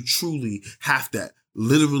 Sometimes you truly have to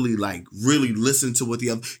literally like really listen to what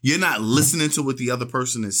you're not listening to what the other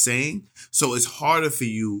person is saying. So it's harder for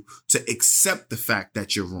you to accept the fact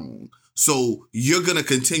that you're wrong. So you're going to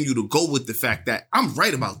continue to go with the fact that I'm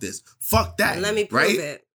right about this. Fuck that. Let me prove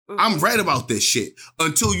it. I'm right about this shit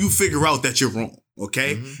until you figure out that you're wrong.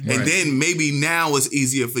 Okay. Mm-hmm. And then maybe now it's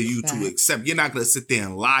easier for you to accept. You're not going to sit there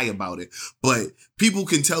and lie about it, but people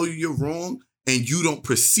can tell you you're wrong and you don't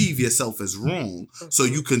perceive yourself as wrong. So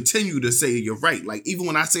you continue to say you're right. Like even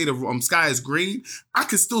when I say the sky is green, I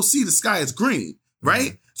can still see the sky is green.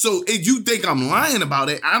 Right. So if you think I'm lying about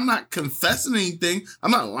it, I'm not confessing anything.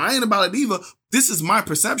 I'm not lying about it either. This is my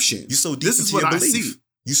perception. You so deep this into is what your I belief. see.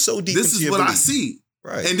 You so deep This into is your what belief. I see.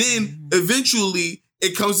 Right. And then eventually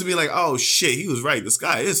it comes to me like, oh shit, he was right. The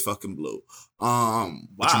sky is fucking blue. Wow.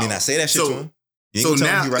 But you mean I say that shit to him? You So ain't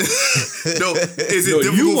gonna tell now, him he right. no, is it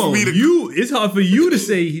difficult for me to? It's hard for you to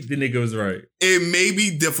say the nigga was right. It may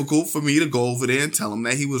be difficult for me to go over there and tell him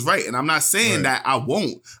that he was right. And I'm not saying that I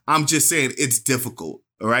won't. I'm just saying it's difficult.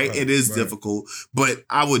 All right. It is difficult, but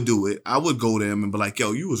I would do it. I would go to him and be like,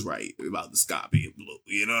 yo, you was right about the sky being blue.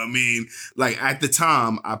 You know what I mean? Like at the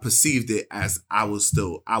time I perceived it as I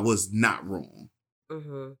was not wrong.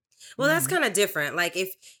 Mm-hmm. Well, that's kind of different. Like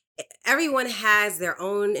if everyone has their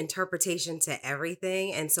own interpretation to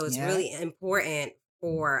everything. And so it's really important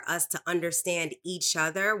for us to understand each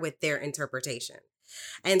other with their interpretation.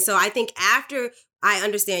 And so I think after I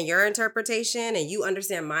understand your interpretation and you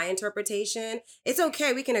understand my interpretation, it's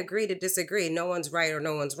okay. We can agree to disagree. No one's right or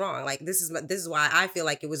no one's wrong. Like this is why I feel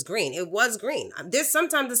like it was green. It was green. There's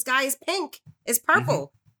sometimes the sky is pink. It's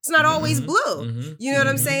purple. It's not always blue. You know what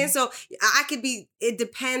I'm saying? So it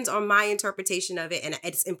depends on my interpretation of it. And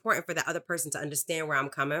it's important for the other person to understand where I'm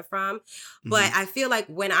coming from. But I feel like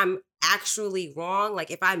when I'm actually wrong, like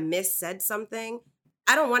if I missaid something,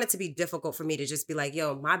 I don't want it to be difficult for me to just be like,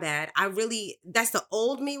 yo, my bad. That's the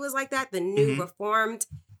old me was like that. The new reformed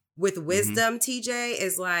with wisdom, TJ,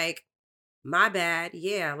 is like, my bad.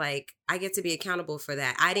 Yeah, like I get to be accountable for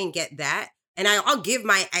that. I didn't get that. And I'll give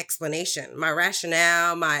my explanation, my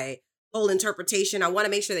rationale, my whole interpretation. I want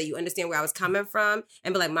to make sure that you understand where I was coming from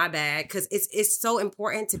and be like, my bad. Because it's so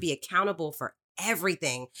important to be accountable for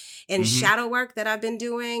everything. In shadow work that I've been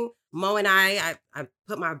doing, Mo and I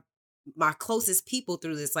put my closest people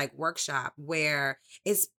through this like workshop where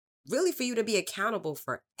it's really for you to be accountable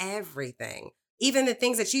for everything. Even the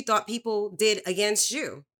things that you thought people did against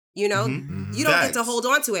you. You know, you don't get to hold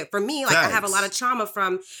on to it. For me, like I have a lot of trauma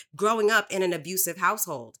from growing up in an abusive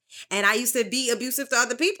household. And I used to be abusive to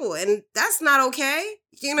other people. And that's not okay.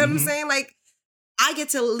 You know what I'm saying? Like, I get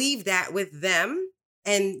to leave that with them.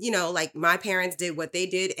 And, you know, like my parents did what they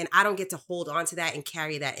did. And I don't get to hold on to that and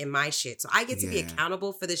carry that in my shit. So I get to be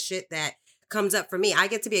accountable for the shit that comes up for me. I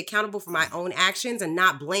get to be accountable for my own actions and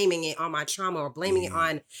not blaming it on my trauma or blaming it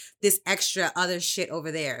on this extra other shit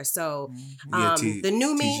over there. So the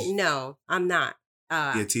new me, no, I'm not.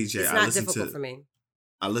 TJ, it's not difficult for me.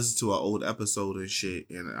 I listened to an old episode and shit,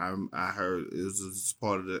 and I heard it was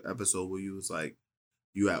part of the episode where you was like,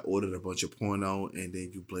 you had ordered a bunch of porno and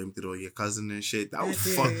then you blamed it on your cousin and shit. That was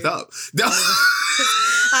fucked up.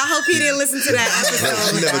 I hope he didn't listen to that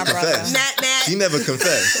episode. She never confessed. Nat. She never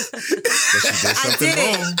confessed. But she did something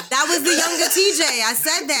wrong. That was the younger TJ. I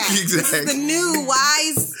said that. Exactly. This is the new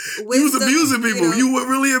wise wisdom. You was abusing people. You were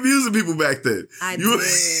really abusing people back then. I did.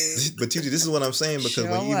 But TJ, this is what I'm saying, because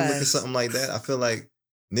when you look at something like that, I feel like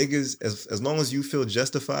niggas, as long as you feel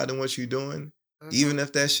justified in what you're doing, even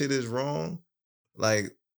if that shit is wrong,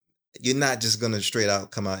 like you're not just gonna straight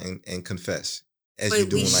out come out and confess as you're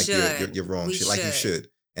doing like your wrong shit, like you should.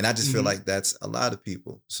 And I just feel like that's a lot of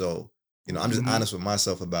people. So, you know, I'm just honest with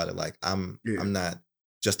myself about it. Like I'm not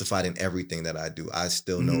justified in everything that I do. I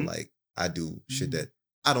still know like I do shit that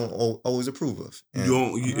I don't always approve of. And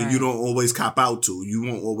You don't always cop out to. You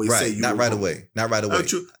won't always say you not were right wrong. away. Not right away.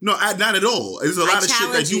 No, not at all. There's a lot of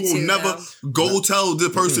shit that you will never go tell the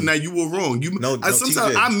person that you were wrong.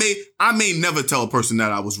 Sometimes TJ. I may never tell a person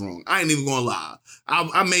that I was wrong. I ain't even gonna lie.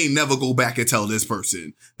 I may never go back and tell this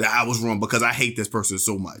person that I was wrong because I hate this person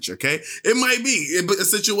so much. Okay, it might be a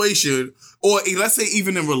situation, or let's say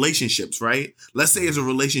even in relationships, right? Let's say it's a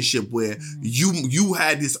relationship where you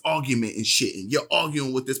had this argument and shit, and you're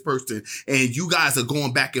arguing with this person, and you guys are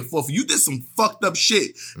going back and forth. You did some fucked up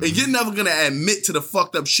shit, and you're never gonna admit to the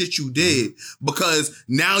fucked up shit you did because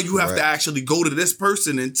now you have to actually go to this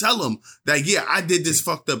person and tell them that I did this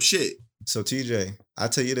fucked up shit. So TJ, I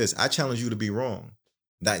tell you this, I challenge you to be wrong.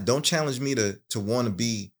 Don't challenge me to want to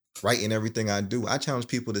be right in everything I do. I challenge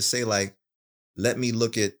people to say, like, let me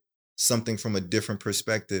look at something from a different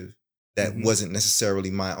perspective that wasn't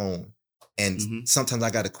necessarily my own. And sometimes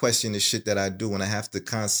I got to question the shit that I do, and I have to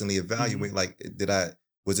constantly evaluate, like,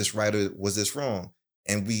 was this right or was this wrong?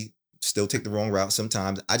 And we still take the wrong route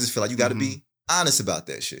sometimes. I just feel like you got to be honest about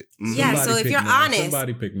that shit. Yeah, so if you're honest.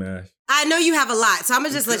 Somebody pick Mash. I know you have a lot, so I'm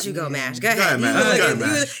going to just let you go, Mash. Go ahead.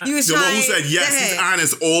 You was the one who trying. said yes, he's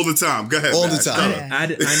honest all the time. Go ahead, all Mash. the time.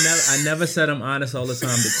 I never said I'm honest all the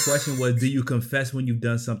time. The question was, do you confess when you've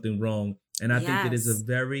done something wrong? And I think that it's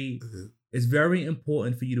it's very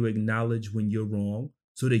important for you to acknowledge when you're wrong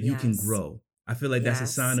so that you can grow. I feel like that's a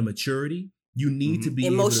sign of maturity. You need to be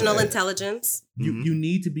emotional intelligence. You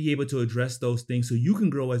need to be able to address those things so you can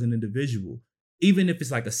grow as an individual. Even if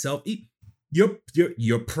it's like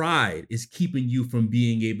your pride is keeping you from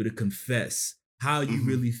being able to confess how you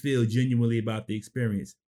really feel genuinely about the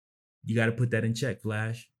experience. You got to put that in check,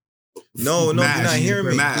 Flash. No, you're not hearing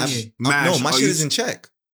me. Mash, my shit is in check.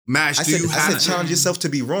 Mash, I said challenge yourself to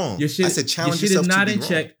be wrong. I said challenge yourself to be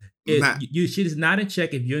wrong. Your shit is not in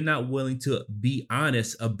check if you're not willing to be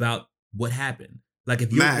honest about what happened. Like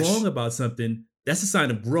if you're wrong about something, that's a sign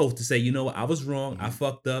of growth to say, you know what, I was wrong. I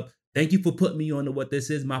fucked up. Thank you for putting me on to what this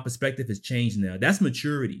is. My perspective has changed now. That's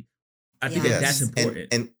maturity. I think that's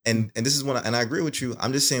important. And this is and I agree with you.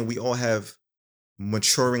 I'm just saying we all have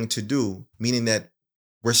maturing to do, meaning that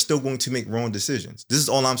we're still going to make wrong decisions. This is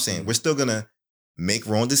all I'm saying. We're still gonna make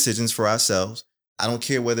wrong decisions for ourselves. I don't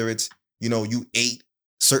care whether it's, you ate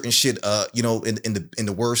certain shit in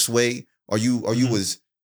the worst way, or you was,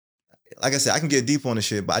 like I said, I can get deep on the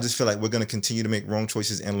shit, but I just feel like we're going to continue to make wrong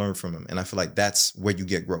choices and learn from them. And I feel like that's where you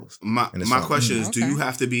get growth. My question is, do you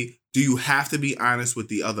have to be honest with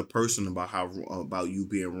the other person about you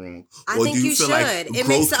being wrong? I think you should. It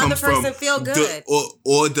makes the other person feel good.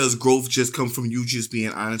 Or does growth just come from you just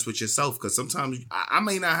being honest with yourself? Because sometimes I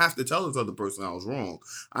may not have to tell this other person I was wrong.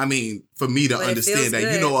 I mean, for me to understand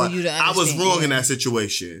that, I was wrong in that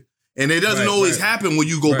situation. And it doesn't always happen when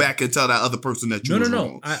you go back and tell that other person that you was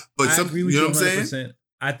wrong. I agree with you 100%.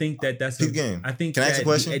 I think that's a game. I think can I ask a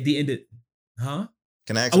question? At the end of,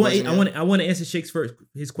 Can I ask a question? I want to answer Shake's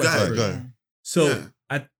his question. Go ahead. So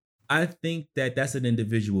I think that's an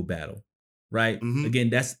individual battle, right? Again,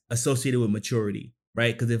 that's associated with maturity,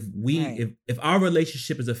 right? Because if our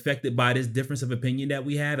relationship is affected by this difference of opinion that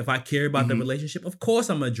we have, if I care about the relationship, of course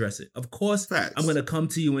I'm gonna address it. Of course I'm gonna come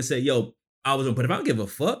to you and say, yo, I was wrong. But if I don't give a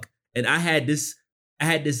fuck, and I had this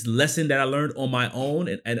lesson that I learned on my own,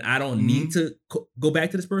 and I don't need to go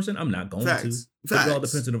back to this person, I'm not going to. It all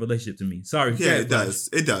depends on the relationship to me. Sorry. Yeah, it does.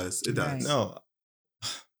 It does. Right. No,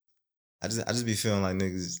 I just be feeling like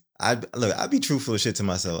niggas. I be truthful as shit to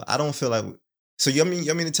myself. I don't feel like. So you mean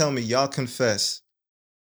to tell me y'all confess,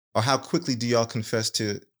 or how quickly do y'all confess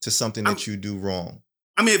to something that you do wrong?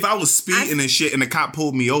 I mean, if I was speeding and shit and the cop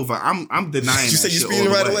pulled me over, I'm denying you that shit. You said you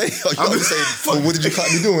speeding right away? I'm just saying, what did you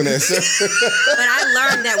caught me doing that, sir? But I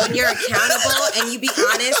learned that when you're accountable and you be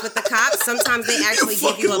honest with the cops, sometimes they actually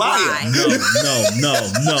give you a lie.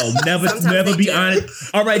 No. Never be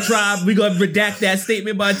honest. All right, tribe, we're going to redact that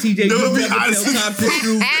statement by TJ. Never be honest. Tell cops the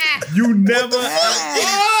truth. You never. You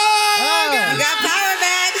got power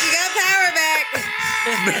back.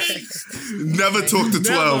 Never talk to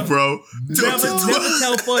 12, bro. Never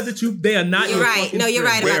tell folks the truth. They are not. You're right. No, you're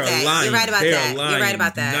right about that. You're right about that. You're right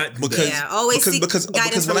about that. Because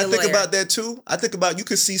when I think about that too, I think about you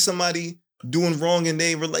could see somebody doing wrong in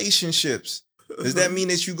their relationships. Does that mean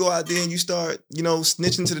that you go out there and you start,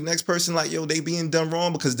 snitching to the next person like, yo, they being done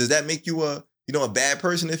wrong? Because does that make you a bad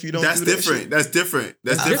person if you don't. That's do that different. shit? That's different.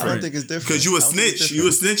 That's I different. don't think it's different. Because you a I don't think it's snitch. You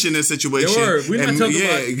a different. snitch in this situation. We're not talking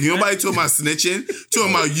about nobody talking about snitching.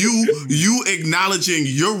 Talking about you acknowledging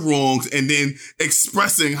your wrongs and then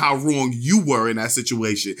expressing how wrong you were in that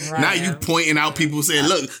situation. Right. Now you pointing out people saying,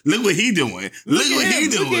 look what he doing. Look what he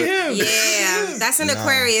doing. Yeah, that's an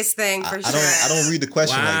Aquarius thing for sure. I don't read the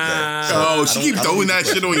question like that. So Oh, I she don't- keep I don't throwing read the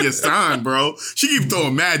that shit on your sign, bro. She keep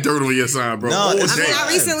throwing mad dirt on your sign, bro. No, All it's- I mean, day. I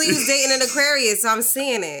recently was dating an Aquarius, so I'm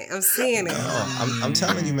seeing it. I'm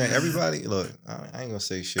telling you, man. Everybody, look, I ain't gonna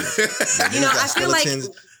say shit. You know, I feel like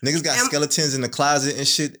niggas got skeletons in the closet and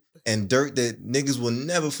shit and dirt that niggas will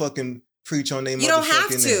never fucking preach on their motherfucking you don't have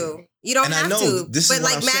to. name. You don't And I have know, to. this is But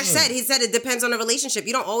what like I'm Mash saying. said, he said it depends on the relationship.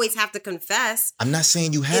 You don't always have to confess I'm not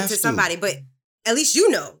saying you have it to to. somebody, but at least you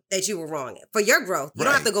know that you were wrong for your growth. You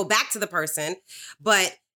don't have Right. to go back to the person,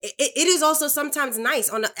 but it is also sometimes nice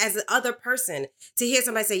as the other person to hear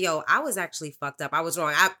somebody say, yo, I was actually fucked up. I was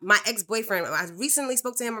wrong. My ex-boyfriend, I recently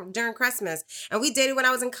spoke to him during Christmas and we dated when I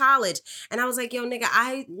was in college. And I was like, yo, nigga,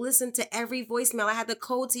 I listened to every voicemail. I had the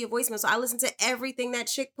code to your voicemail. So I listened to everything that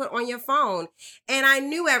chick put on your phone and I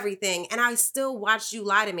knew everything. And I still watched you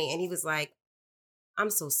lie to me. And he was like, I'm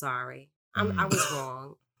so sorry. I was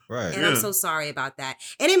wrong. Right. And I'm so sorry about that.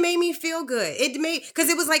 And it made me feel good. Because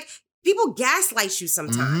it was like, people gaslight you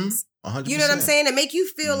sometimes. 100%. You know what I'm saying? And make you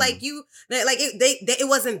feel like it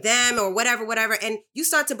wasn't them or whatever. And you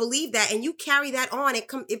start to believe that and you carry that on.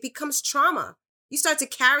 It becomes trauma. You start to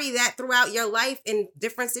carry that throughout your life in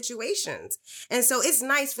different situations. And so it's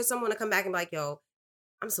nice for someone to come back and be like, yo,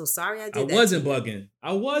 I'm so sorry I did that. I wasn't bugging. Yeah.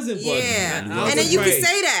 I was And then you right. can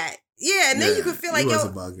say that. Yeah. And then you can feel like, you yo,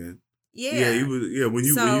 wasn't bugging. yeah. Yeah, you was. Yeah, when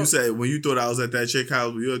you thought I was at that chick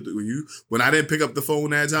house, when I didn't pick up the phone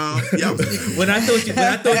that time, yeah, I was, When I thought you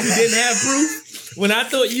didn't have proof, when I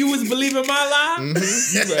thought you was believing my lie,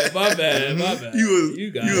 you right. My bad.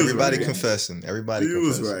 You got it. Everybody right. confessing. Everybody you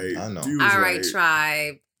was confessing. right. I know. You was All right,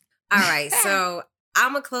 tribe. All right, so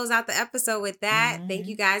I'm going to close out the episode with that. Thank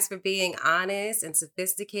you guys for being honest and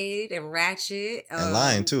sophisticated and ratchet. And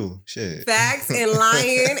lying too. Shit. Facts and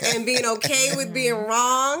lying and being okay with being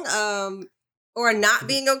wrong or not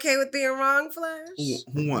being okay with being wrong, Flash.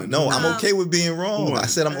 Who won? No, I'm okay with being wrong. What? I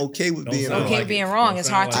said I'm okay with Don't being sound wrong. Okay, like being it. wrong. Don't It's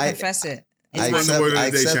sound hard to like it. confess it. I Who won the accept- word I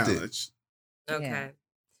of the day accept it. challenge? Okay.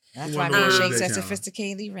 That's Who why won the me word and of Shake the said day challenge?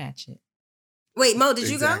 sophisticatedly ratchet. Wait, Mo, did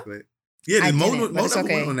you go? Exactly. Yeah, I Mo didn't, but it's never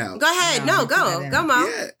okay. went on now. Go ahead. No, No, you put that go. in. Go, Mo.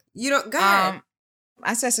 Yeah. You don't, go ahead.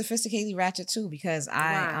 I said sophisticatedly ratchet too because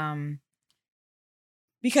Why?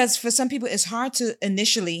 because for some people it's hard to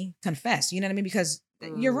initially confess. You know what I mean? Because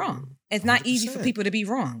you're wrong. It's not easy for 100%. people to be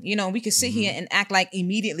wrong. You know, we could sit here and act like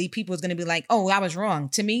immediately people is going to be like, "Oh, I was wrong."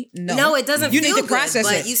 To me, no. No, it doesn't You feel need to good, process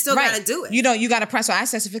but it. you still Right. got to do it. You know, you got to process.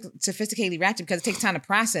 So I said sophisticatedly ratchet because it takes time to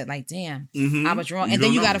process. Like, damn, Mhm. I was wrong, You and then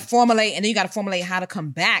don't you got to know. formulate, how to come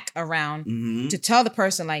back around Mhm. to tell the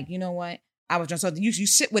person, like, you know what, I was wrong. So you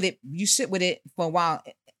sit with it. You sit with it for a while.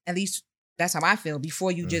 At least that's how I feel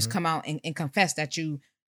before you just come out and confess that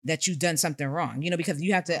you've done something wrong. You know, because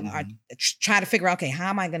you have to try to figure out, okay, how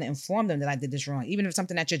am I going to inform them that I did this wrong? Even if it's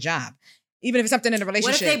something at your job, even if it's something in a What if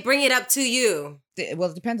relationship. they bring it up to you? Well,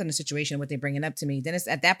 it depends on the situation, what they're bringing up to me. Then it's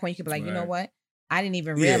at that point you can be like, you know Right. what? I didn't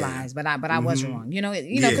even Yeah. realize, but I was Mhm. wrong. You know,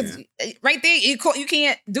 Yeah. because right there, you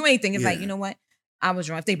can't do anything. It's like, Yeah. you know what? I was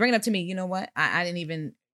wrong. If they bring it up to me, you know what? I didn't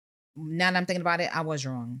even. Now that I'm thinking about it, I was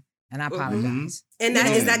wrong, and I apologize. And You that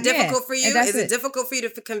know, is that difficult for and you? that's Is it difficult for you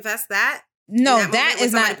to confess that? No, In that moment when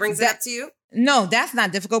is somebody not. brings it that- up to you. No, that's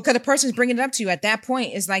not difficult because the person's bringing it up to you. At that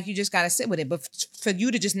point, it's like you just got to sit with it. But for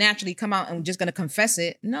you to just naturally come out and just going to confess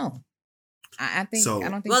it, no. I think So- I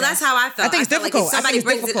don't think. Well, that's how I felt. I think it's felt like difficult. if I think somebody it's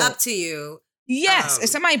brings it difficult. up to you, Yes, if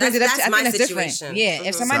somebody brings it up, that's I my think that's different. situation. Yeah,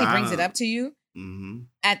 if Mhm. somebody So, brings it up to you, Mhm.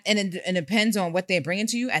 and it depends on what they're bringing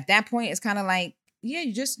to you. At that point, it's kind of like, yeah,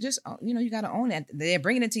 you just you got to own it. They're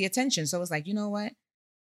bringing it to your attention, so it's like, you know what,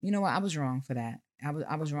 I was wrong for that.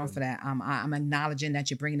 I was wrong for that. I'm acknowledging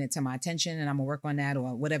that you're bringing it to my attention, and I'm gonna work on that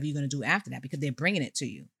or whatever you're gonna do after that because they're bringing it to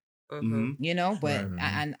you. Mhm. You know, but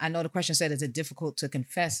Right. I know the question said, is it difficult to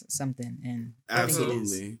confess something? And I think it is.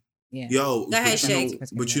 Absolutely. Yeah. Yo, Go ahead, but you know- Shake.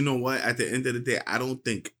 but you know what? At the end of the day, I don't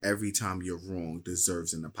think every time you're wrong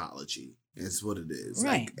deserves an apology. It's what it is.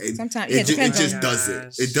 Right. Like, it, Sometimes it, it depends just on- doesn't.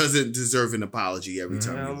 Gosh. It doesn't deserve an apology every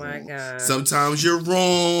time Oh you're my wrong. God. Sometimes you're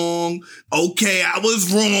wrong. Okay, I was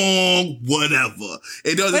wrong. Whatever.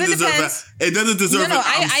 It doesn't But it deserve. depends. It doesn't deserve. No,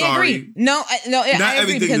 I'm I sorry. agree. No, I Not agree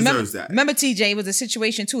everything because deserves that. remember, TJ, it was a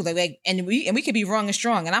situation too. Like, and we could be wrong and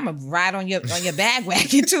strong, and I'm gonna ride on your bag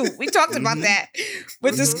wagon too. We talked about that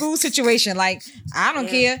with the school situation. Like, I don't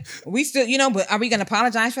care. We still, but are we gonna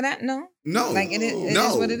apologize for that? No. No. Like it is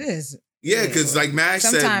no. what it is. Yeah, because like Mash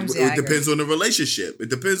said, Sometimes, yeah, it depends on the relationship. It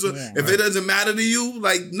depends on if it doesn't matter to you.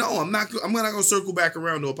 Like, no, I'm not gonna circle back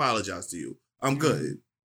around to apologize to you. I'm good.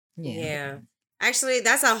 Yeah. Actually,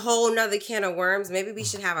 that's a whole nother can of worms. Maybe we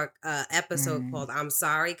should have a episode called "I'm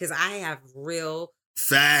Sorry" because I have real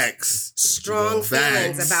strong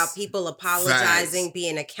feelings about people apologizing,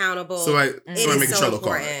 being accountable. So I make a Trello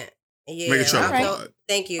card. Yeah. Make a Trello card.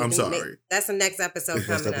 Thank you. I'm sorry. That's the next episode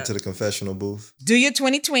coming Step up. into the confessional booth. Do your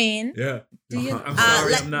 20-twin. Yeah. you- I'm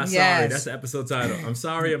sorry, I'm not sorry. Yes. That's the episode title. I'm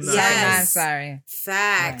sorry, I'm not Yes. Sorry.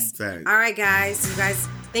 Facts. Facts. All right, guys. You guys,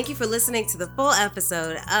 thank you for listening to the full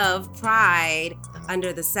episode of Pride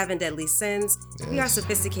Under the 7 Deadly Sins. We are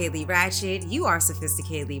Sophisticatedly Ratchet. You are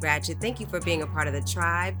Sophisticatedly Ratchet. Thank you for being a part of the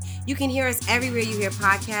tribe. You can hear us everywhere you hear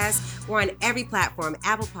podcasts. We're on every platform: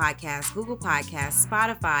 Apple Podcasts, Google Podcasts,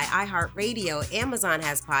 Spotify, iHeartRadio, Amazon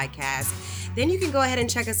has podcasts. Then you can go ahead and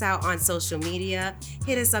check us out on social media.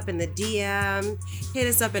 Hit us up in the DM. Hit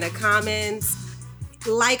us up in the comments.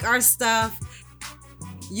 Like our stuff.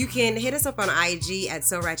 You can hit us up on IG at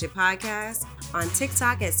So Ratchet Podcast, on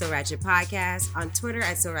TikTok at So Ratchet Podcast, on Twitter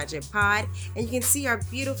at So Ratchet Pod, and you can see our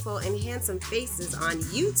beautiful and handsome faces on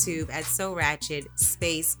YouTube at So Ratchet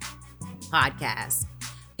Space Podcast.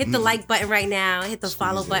 Hit the like button right now. Hit the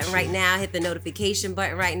follow button right now. Hit the notification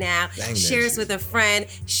button right now. Share us with a friend.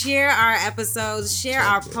 Share our episodes. Share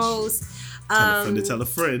our posts. Tell a friend to tell a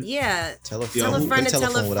friend. Yeah. Tell a Tell a friend to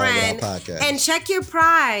tell a friend. And check your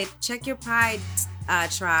pride. Check your pride,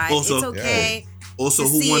 tribe. Also, it's okay. Also, to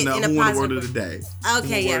who see won it the in a word of positive- the day?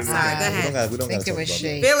 Okay, yeah, sorry. Go ahead. We don't I think gotta it was talk about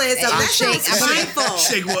Shake. Feeling yourself. Hey, That's Shake. so prideful.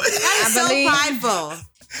 Shake what? That is so prideful.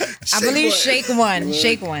 I believe Shake won.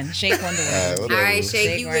 Shake won. Shake won the win. that. All right,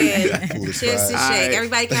 Shake, you Shake win. Foolish Cheers to pride. Shake. right.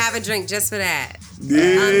 Everybody can have a drink just for that.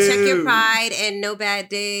 Yeah. Check your pride and no bad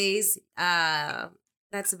days.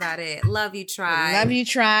 That's about it. Love you, tribe. Love you,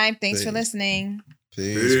 tribe. Thanks for Peace. listening.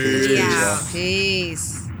 Peace. Yeah.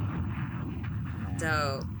 Peace.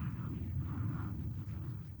 Dope.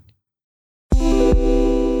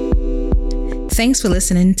 Thanks for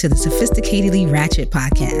listening to the Sophisticatedly Ratchet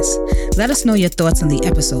podcast. Let us know your thoughts on the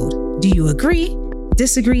episode. Do you agree?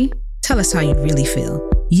 Disagree? Tell us how you really feel.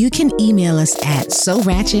 You can email us at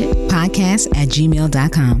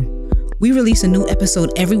soratchetpodcast@gmail.com. We release a new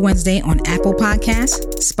episode every Wednesday on Apple Podcasts,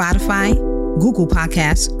 Spotify, Google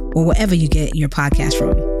Podcasts, or wherever you get your podcast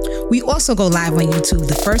from. We also go live on YouTube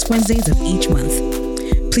the first Wednesdays of each month.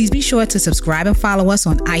 Please be sure to subscribe and follow us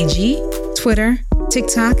on IG, Twitter,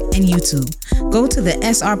 TikTok, and YouTube. Go to the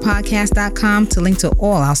srpodcast.com to link to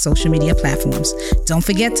all our social media platforms. Don't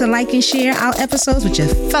forget to like and share our episodes with your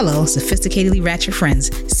fellow Sophisticatedly Ratchet friends.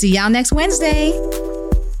 See y'all next Wednesday.